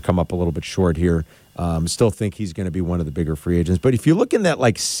are going to come up a little bit short here. Still think he's going to be one of the bigger free agents. But if you look in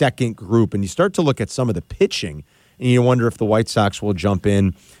that second group and you start to look at some of the pitching and you wonder if the White Sox will jump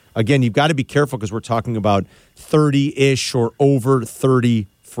in, again, you've got to be careful because we're talking about 30-ish or over 30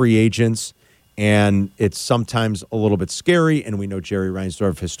 free agents, and it's sometimes a little bit scary, and we know Jerry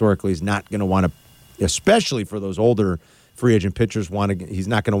Reinsdorf historically is not going to want to, especially for those older free agent pitchers, he's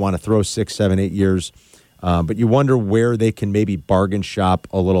not going to want to throw 6, 7, 8 years, but you wonder where they can maybe bargain shop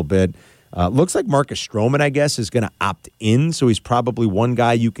a little bit. Looks like Marcus Stroman, I guess, is going to opt in, so he's probably one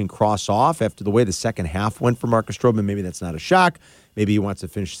guy you can cross off after the way the second half went for Marcus Stroman. Maybe that's not a shock. Maybe he wants to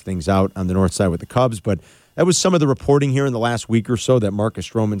finish things out on the north side with the Cubs, but that was some of the reporting here in the last week or so that Marcus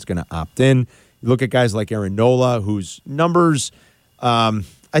Stroman's going to opt in. You look at guys like Aaron Nola, whose numbers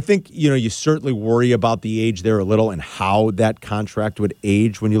I think, you certainly worry about the age there a little and how that contract would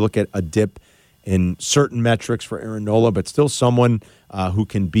age when you look at a dip in certain metrics for Aaron Nola, but still someone who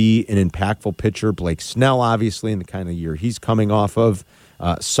can be an impactful pitcher. Blake Snell, obviously, in the kind of year he's coming off of.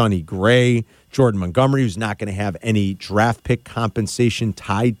 Sonny Gray, Jordan Montgomery, who's not going to have any draft pick compensation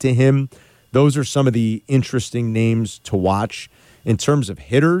tied to him. Those are some of the interesting names to watch. In terms of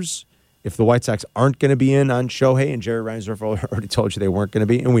hitters, if the White Sox aren't going to be in on Shohei, and Jerry Reinsdorf already told you they weren't going to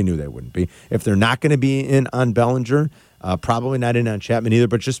be, and we knew they wouldn't be. If they're not going to be in on Bellinger, probably not in on Chapman either,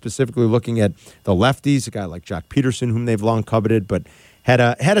 but just specifically looking at the lefties, a guy like Jock Peterson, whom they've long coveted, but had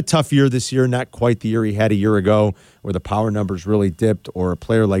a tough year this year, not quite the year he had a year ago, where the power numbers really dipped, or a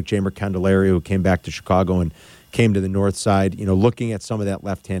player like Jeimer Candelario, who came back to Chicago and came to the north side, looking at some of that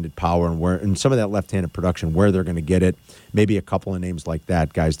left-handed power and some of that left-handed production, where they're going to get it, maybe a couple of names like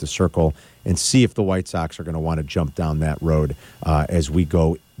that, guys to circle, and see if the White Sox are going to want to jump down that road as we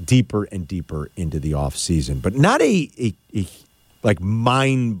go deeper and deeper into the offseason. But not a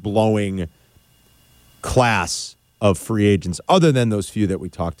mind-blowing class of free agents, other than those few that we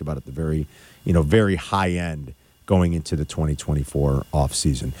talked about at the very high end going into the 2024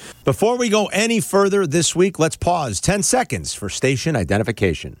 offseason. Before we go any further this week, let's pause 10 seconds for station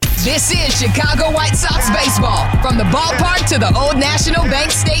identification. This is Chicago White Sox baseball. From the ballpark to the Old National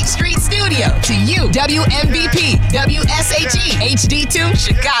Bank State Street Studio. To you, WMVP, WSHE, HD2,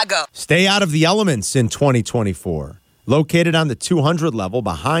 Chicago. Stay out of the elements in 2024. Located on the 200 level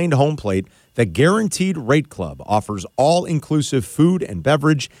behind home plate, the Guaranteed Rate Club offers all-inclusive food and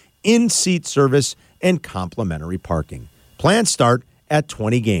beverage, in-seat service, and complimentary parking. Plans start at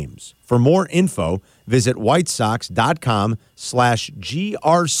 20 games. For more info, visit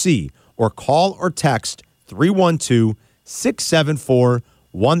whitesox.com/GRC or call or text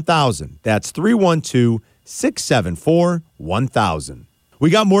 312-674-1000. That's 312-674-1000. We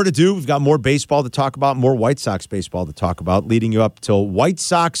got more to do. We've got more baseball to talk about, more White Sox baseball to talk about, leading you up till White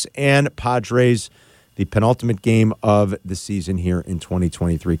Sox and Padres, the penultimate game of the season here in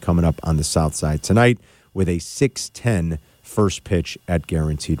 2023, coming up on the South Side tonight with a 6:10 first pitch at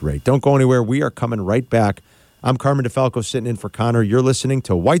Guaranteed Rate. Don't go anywhere. We are coming right back. I'm Carmen DeFalco sitting in for Connor. You're listening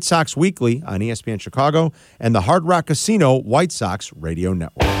to White Sox Weekly on ESPN Chicago and the Hard Rock Casino White Sox Radio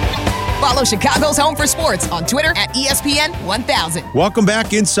Network. Follow Chicago's Home for Sports on Twitter at ESPN 1000. Welcome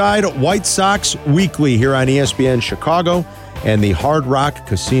back inside White Sox Weekly here on ESPN Chicago and the Hard Rock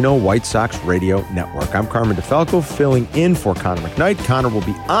Casino White Sox Radio Network. I'm Carmen DeFalco filling in for Connor McKnight. Connor will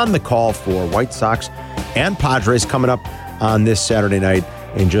be on the call for White Sox and Padres coming up on this Saturday night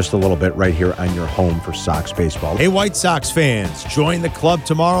in just a little bit right here on your home for Sox baseball. Hey, White Sox fans, join the club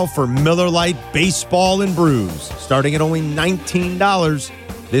tomorrow for Miller Lite Baseball and Brews. Starting at only $19.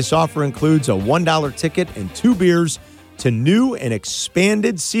 This offer includes a $1 ticket and 2 beers to new and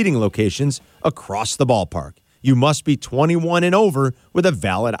expanded seating locations across the ballpark. You must be 21 and over with a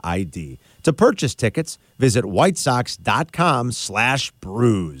valid ID. To purchase tickets, visit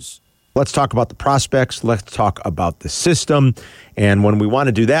whitesox.com/brews. Let's talk about the prospects. Let's talk about the system. And when we want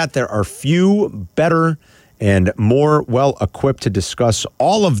to do that, there are few better and more well-equipped to discuss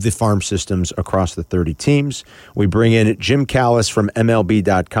all of the farm systems across the 30 teams. We bring in Jim Callis from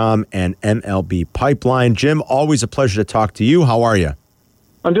MLB.com and MLB Pipeline. Jim, always a pleasure to talk to you. How are you?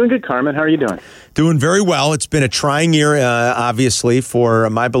 I'm doing good, Carmen. How are you doing? Doing very well. It's been a trying year, obviously, for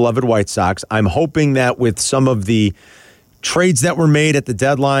my beloved White Sox. I'm hoping that with some of the trades that were made at the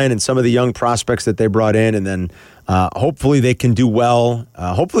deadline and some of the young prospects that they brought in, and then hopefully they can do well.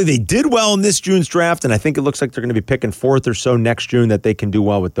 Hopefully they did well in this June's draft, and I think it looks like they're going to be picking 4th or so next June, that they can do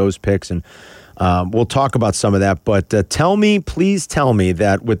well with those picks, and we'll talk about some of that. But please tell me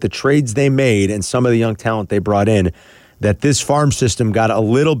that with the trades they made and some of the young talent they brought in, that this farm system got a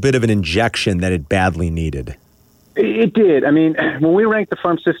little bit of an injection that it badly needed. It did. I mean, when we ranked the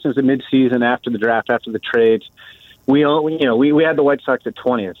farm systems at midseason, after the draft, after the trades, we had the White Sox at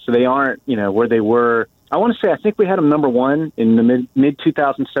 20th, so they aren't, where they were. I want to say I think we had them number 1 in the mid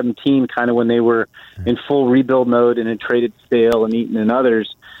 2017, kind of when they were in full rebuild mode and had traded Sale and Eaton and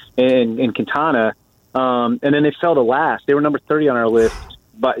others, and Quintana, and then they fell to last. They were number 30 on our list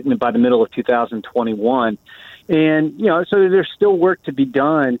by the middle of 2021. And, so there's still work to be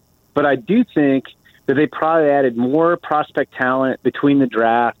done, but I do think that they probably added more prospect talent between the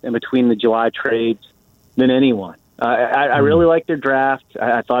draft and between the July trades than anyone. I really like their draft.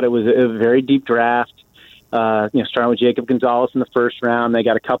 I thought it was a very deep draft. Starting with Jacob Gonzalez in the first round. They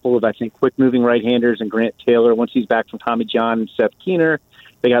got a couple of, I think, quick-moving right-handers and Grant Taylor once he's back from Tommy John and Seth Keener.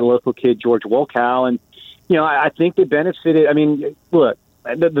 They got a local kid, George Wolkow. And, I think they benefited. I mean, look,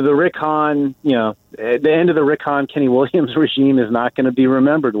 the Rick Hahn, at the end of the Rick Hahn, Kenny Williams regime is not going to be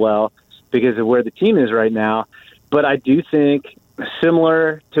remembered well because of where the team is right now. But I do think,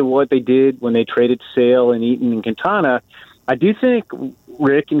 similar to what they did when they traded Sale and Eaton and Quintana, I do think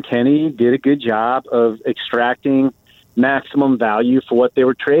Rick and Kenny did a good job of extracting maximum value for what they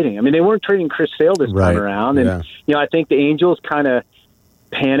were trading. I mean, they weren't trading Chris Sale this time around. And, I think the Angels kind of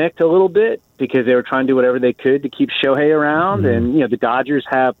panicked a little bit because they were trying to do whatever they could to keep Shohei around. And, the Dodgers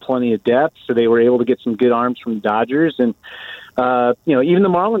have plenty of depth, so they were able to get some good arms from the Dodgers. And, even the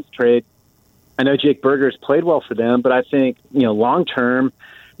Marlins trade, I know Jake Berger's played well for them, but I think, long term,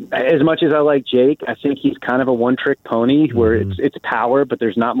 as much as I like Jake, I think he's kind of a one-trick pony where it's power, but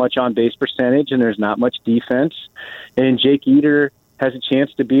there's not much on-base percentage and there's not much defense. And Jake Eater has a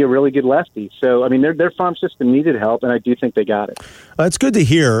chance to be a really good lefty. So, I mean, their farm system needed help, and I do think they got it. It's good to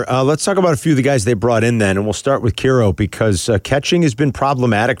hear. Let's talk about a few of the guys they brought in then, and we'll start with Kiro because catching has been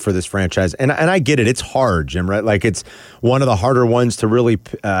problematic for this franchise. And I get it. It's hard, Jim, right? Like, it's one of the harder ones to really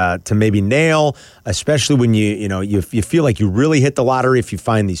to maybe nail, especially when you feel like you really hit the lottery if you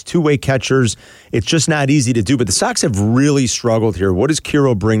find these two-way catchers. It's just not easy to do. But the Sox have really struggled here. What does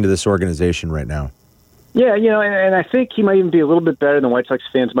Kiro bring to this organization right now? Yeah, and I think he might even be a little bit better than White Sox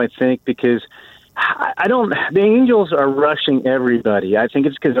fans might think because the Angels are rushing everybody. I think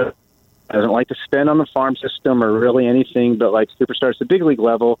it's because I don't like to spend on the farm system or really anything but like superstars at the big league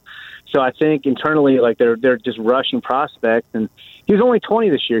level. So I think internally, like they're just rushing prospects. And he was only 20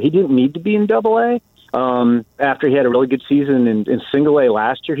 this year. He didn't need to be in Double-A. After he had a really good season in Single-A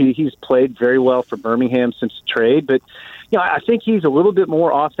last year, he's played very well for Birmingham since the trade. But I think he's a little bit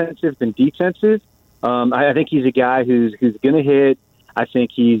more offensive than defensive. I think he's a guy who's going to hit. I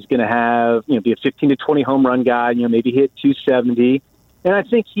think he's going to have, be a 15 to 20 home run guy, maybe hit 270. And I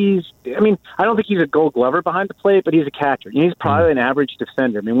think I don't think he's a Gold Glover behind the plate, but he's a catcher. He's probably an average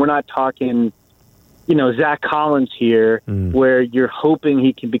defender. I mean, we're not talking, Zach Collins here where you're hoping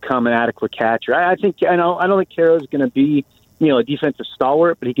he can become an adequate catcher. I don't think Caro's going to be, a defensive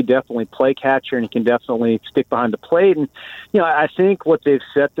stalwart, but he could definitely play catcher and he can definitely stick behind the plate. And, I think what they've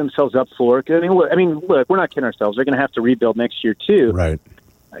set themselves up for, look, we're not kidding ourselves. They're going to have to rebuild next year too. Right.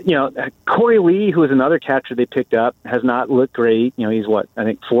 Corey Lee, who is another catcher they picked up, has not looked great. He's 4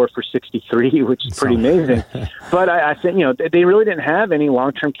 for 63, which is pretty amazing. But I think, they really didn't have any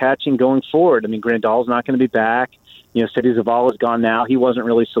long-term catching going forward. I mean, Grandal's not going to be back. Cedi Zavala's gone now. He wasn't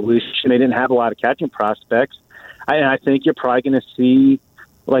really a solution. They didn't have a lot of catching prospects. I think you're probably going to see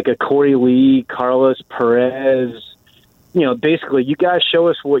like a Corey Lee, Carlos Perez. Basically, you guys show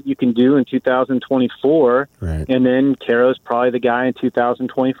us what you can do in 2024, right. And then Caro's probably the guy in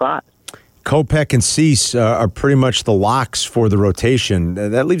 2025. Kopech and Cease are pretty much the locks for the rotation.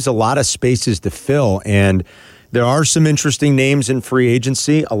 That leaves a lot of spaces to fill, and there are some interesting names in free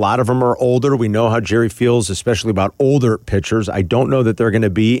agency. A lot of them are older. We know how Jerry feels, especially about older pitchers. I don't know that they're going to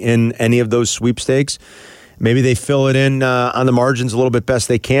be in any of those sweepstakes. Maybe they fill it in on the margins a little bit best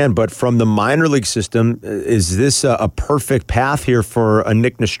they can. But from the minor league system, is this a perfect path here for a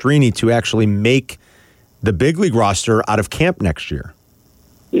Nick Nastrini to actually make the big league roster out of camp next year?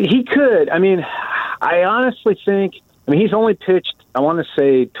 He could. I mean, I honestly think, he's only pitched, I want to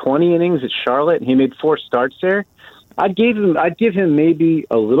say 20 innings at Charlotte, and he made 4 starts there. I'd give him maybe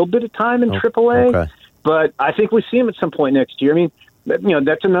a little bit of time in AAA, okay. But I think we see him at some point next year.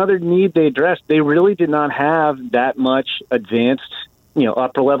 That's another need they addressed. They really did not have that much advanced,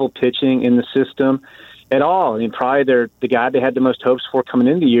 upper-level pitching in the system at all. Probably the guy they had the most hopes for coming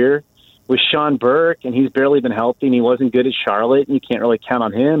into the year was Sean Burke, and he's barely been healthy, and he wasn't good at Charlotte, and you can't really count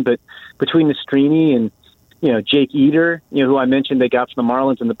on him. But between Nastrini and Jake Eater, who I mentioned they got from the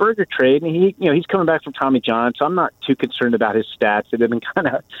Marlins in the Berger trade, and he's coming back from Tommy John, so I'm not too concerned about his stats. They've been kind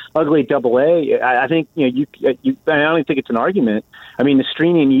of ugly Double-A. I think I don't think it's an argument.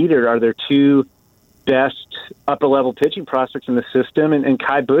 Nastrini and Eater are their 2 best upper level pitching prospects in the system, and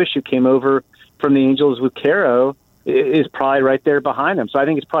Kai Bush, who came over from the Angels with Caro, is probably right there behind them. So I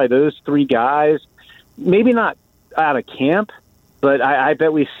think it's probably those 3 guys, maybe not out of camp, but I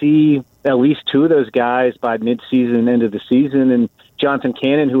bet we see at least 2 of those guys by midseason, end of the season. And Jonathan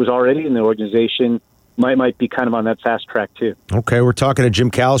Cannon, who was already in the organization, might be kind of on that fast track too. Okay, we're talking to Jim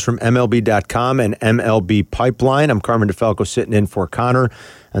Callis from MLB.com and MLB Pipeline. I'm Carmen DeFalco sitting in for Connor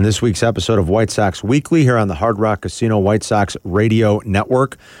on this week's episode of White Sox Weekly here on the Hard Rock Casino White Sox Radio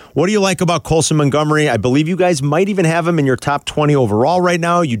Network. What do you like about Colson Montgomery? I believe you guys might even have him in your top 20 overall right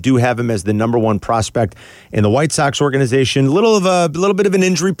now. You do have him as the number 1 prospect in the White Sox organization. A little bit of an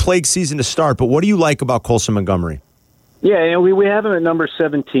injury-plagued season to start, but what do you like about Colson Montgomery? Yeah, we have him at number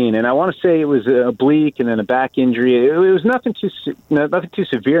 17, and I want to say it was a oblique and then a back injury. It was nothing too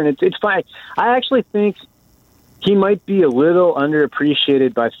severe, and it's fine. I actually think he might be a little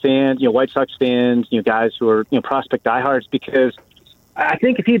underappreciated by fans, White Sox fans, guys who are prospect diehards, because I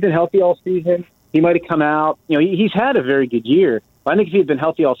think if he had been healthy all season, he might have come out. He's had a very good year. I think if he had been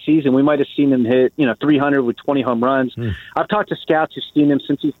healthy all season, we might have seen him hit 300 with 20 home runs. I've talked to scouts who've seen him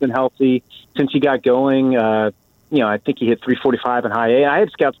since he's been healthy, since he got going. I think he hit 345 in high A. I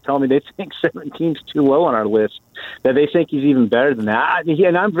had scouts tell me they think 17's too low on our list, that they think he's even better than that.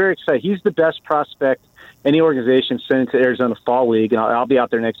 And I'm very excited. He's the best prospect any organization sent to Arizona Fall League, and I'll be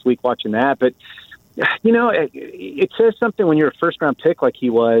out there next week watching that. But, it says something when you're a first-round pick like he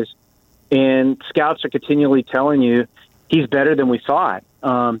was, and scouts are continually telling you he's better than we thought,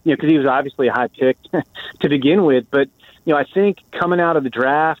 because he was obviously a high pick to begin with. But, I think coming out of the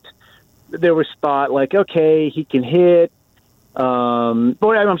draft, there was thought like, okay, he can hit. I'm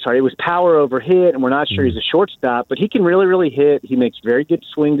sorry, it was power over hit, and we're not sure he's a shortstop, but he can really, really hit. He makes very good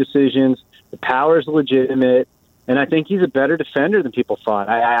swing decisions. The power is legitimate, and I think he's a better defender than people thought.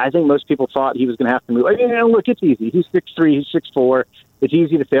 I think most people thought he was going to have to move. Look, it's easy. He's 6'3", he's 6'4". It's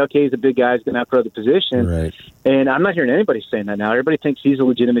easy to say, okay, he's a big guy, he's going to outgrow the position. Right. And I'm not hearing anybody saying that now. Everybody thinks he's a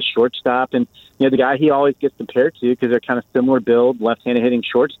legitimate shortstop. And, the guy he always gets compared to, because they're kind of similar build, left-handed hitting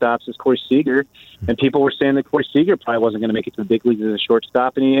shortstops, is Corey Seager. And people were saying that Corey Seager probably wasn't going to make it to the big leagues as a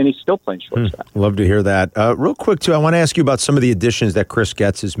shortstop, and he's still playing shortstop. Love to hear that. Real quick, too, I want to ask you about some of the additions that Chris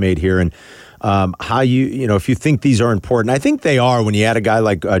Getz has made here, and how if you think these are important. I think they are when you add a guy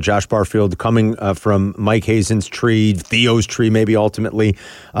like Josh Barfield coming from Mike Hazen's tree, Theo's tree, maybe ultimately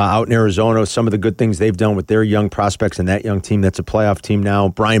out in Arizona. Some of the good things they've done with their young prospects and that young team that's a playoff team now.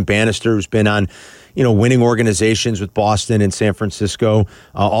 Brian Bannister, who's been on winning organizations with Boston and San Francisco.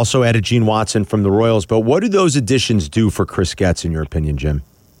 Also added Gene Watson from the Royals. But what do those additions do for Chris Getz, in your opinion, Jim?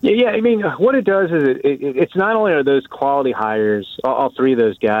 Yeah. I mean, what it does is it's not only are those quality hires, all three of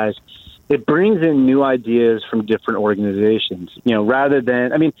those guys, it brings in new ideas from different organizations, rather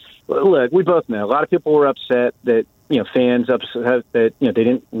than, look, we both know a lot of people were upset that, fans upset that, they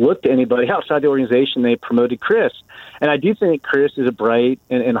didn't look to anybody outside the organization. They promoted Chris. And I do think Chris is a bright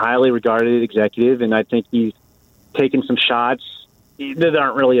and highly regarded executive, and I think he's taken some shots that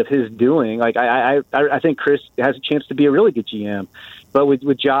aren't really of his doing. Like, I think Chris has a chance to be a really good GM. But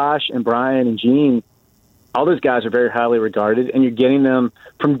with Josh and Brian and Gene, all those guys are very highly regarded, and you're getting them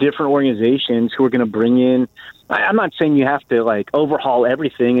from different organizations who are going to bring in. I'm not saying you have to overhaul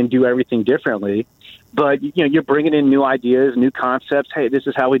everything and do everything differently, but you're bringing in new ideas, new concepts. Hey, this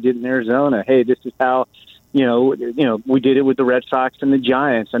is how we did in Arizona. Hey, this is how we did it with the Red Sox and the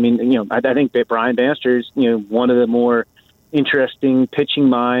Giants. I think that Brian Bannister is one of the more interesting pitching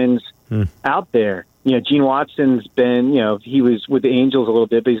minds out there. Gene Watson's been, he was with the Angels a little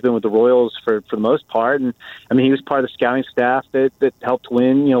bit, but he's been with the Royals for the most part. And he was part of the scouting staff that helped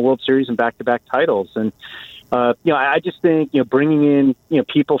win, World Series and back-to-back titles. And, I just think, bringing in,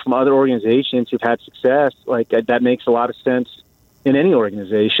 people from other organizations who've had success, that makes a lot of sense in any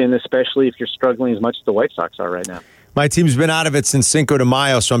organization, especially if you're struggling as much as the White Sox are right now. My team's been out of it since Cinco de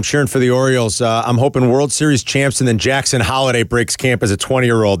Mayo, so I'm cheering for the Orioles. I'm hoping World Series champs, and then Jackson Holiday breaks camp as a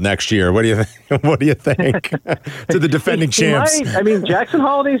 20-year-old next year. What do you think? What do you think? To the defending champs. Might. Jackson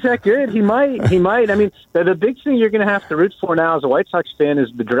Holiday's that good. He might. The big thing you're going to have to root for now as a White Sox fan is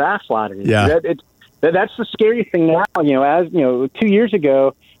the draft lottery. Yeah. That's the scary thing now. 2 years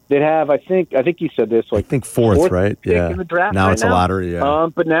ago, they'd have, I think you said this, I think fourth, right? Yeah. In the draft now right it's a lottery, yeah.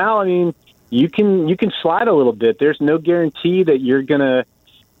 But now, you can slide a little bit. There's no guarantee that you're gonna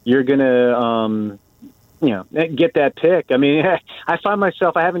get that pick. I find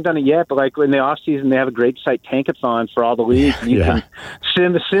myself, I haven't done it yet, but in the off season they have a great site, Tankathon, for all the leagues. And you can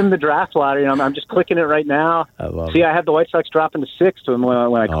sim the draft lottery. And I'm just clicking it right now. I have the White Sox dropping to 6th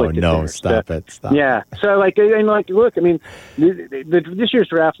when I clicked it. Oh no! Stop it! Yeah. So look, this year's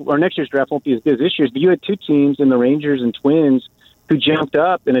draft or next year's draft won't be as good as this year's. But you had two teams in the Rangers and Twins who jumped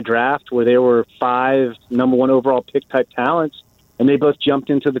up in a draft where there were 5 number 1 overall pick type talents, and they both jumped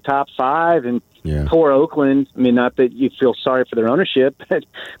into the top 5. And poor Oakland, not that you feel sorry for their ownership,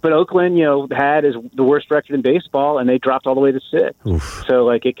 but Oakland, had the worst record in baseball, and they dropped all the way to 6. Oof. So,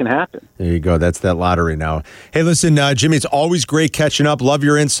 it can happen. There you go. That's that lottery now. Hey, listen, Jimmy, it's always great catching up. Love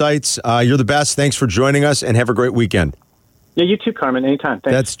your insights. You're the best. Thanks for joining us, and have a great weekend. Yeah, you too, Carmen. Anytime.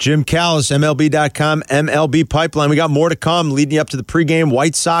 Thanks. That's Jim Callis, MLB.com, MLB Pipeline. We got more to come leading you up to the pregame.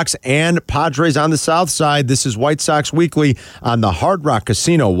 White Sox and Padres on the south side. This is White Sox Weekly on the Hard Rock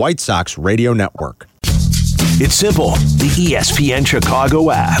Casino White Sox Radio Network. It's simple. The ESPN Chicago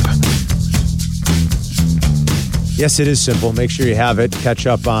app. Yes, it is simple. Make sure you have it. Catch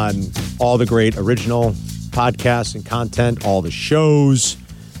up on all the great original podcasts and content, all the shows,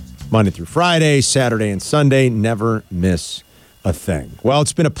 Monday through Friday, Saturday and Sunday. Never miss a thing. Well,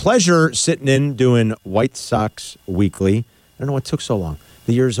 it's been a pleasure sitting in doing White Sox Weekly. I don't know what took so long.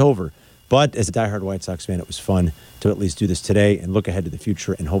 The year's over. But as a diehard White Sox fan, it was fun to at least do this today and look ahead to the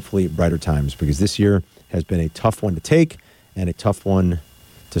future and hopefully brighter times, because this year has been a tough one to take and a tough one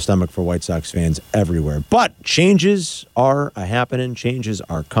to stomach for White Sox fans everywhere. But changes are happening. Changes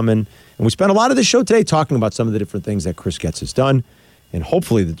are coming. And we spent a lot of this show today talking about some of the different things that Chris Getz has done and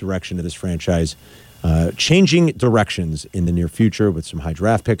hopefully the direction of this franchise, changing directions in the near future with some high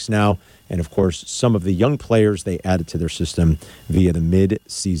draft picks now. And, of course, some of the young players they added to their system via the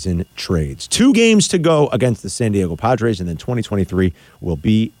mid-season trades. 2 games to go against the San Diego Padres, and then 2023 will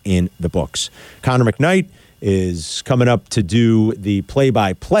be in the books. Connor McKnight is coming up to do the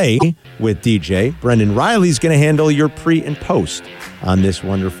play-by-play with DJ. Brendan Riley's going to handle your pre and post on this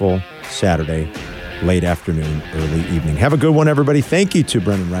wonderful Saturday, late afternoon, early evening. Have a good one, everybody. Thank you to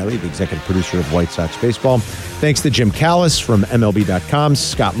Brendan Riley, the executive producer of White Sox Baseball. Thanks to Jim Callis from MLB.com,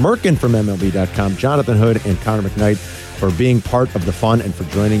 Scott Merkin from MLB.com, Jonathan Hood, and Connor McKnight for being part of the fun and for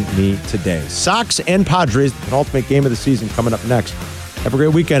joining me today. Sox and Padres, the penultimate game of the season, coming up next. Have a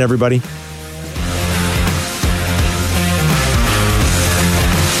great weekend, everybody.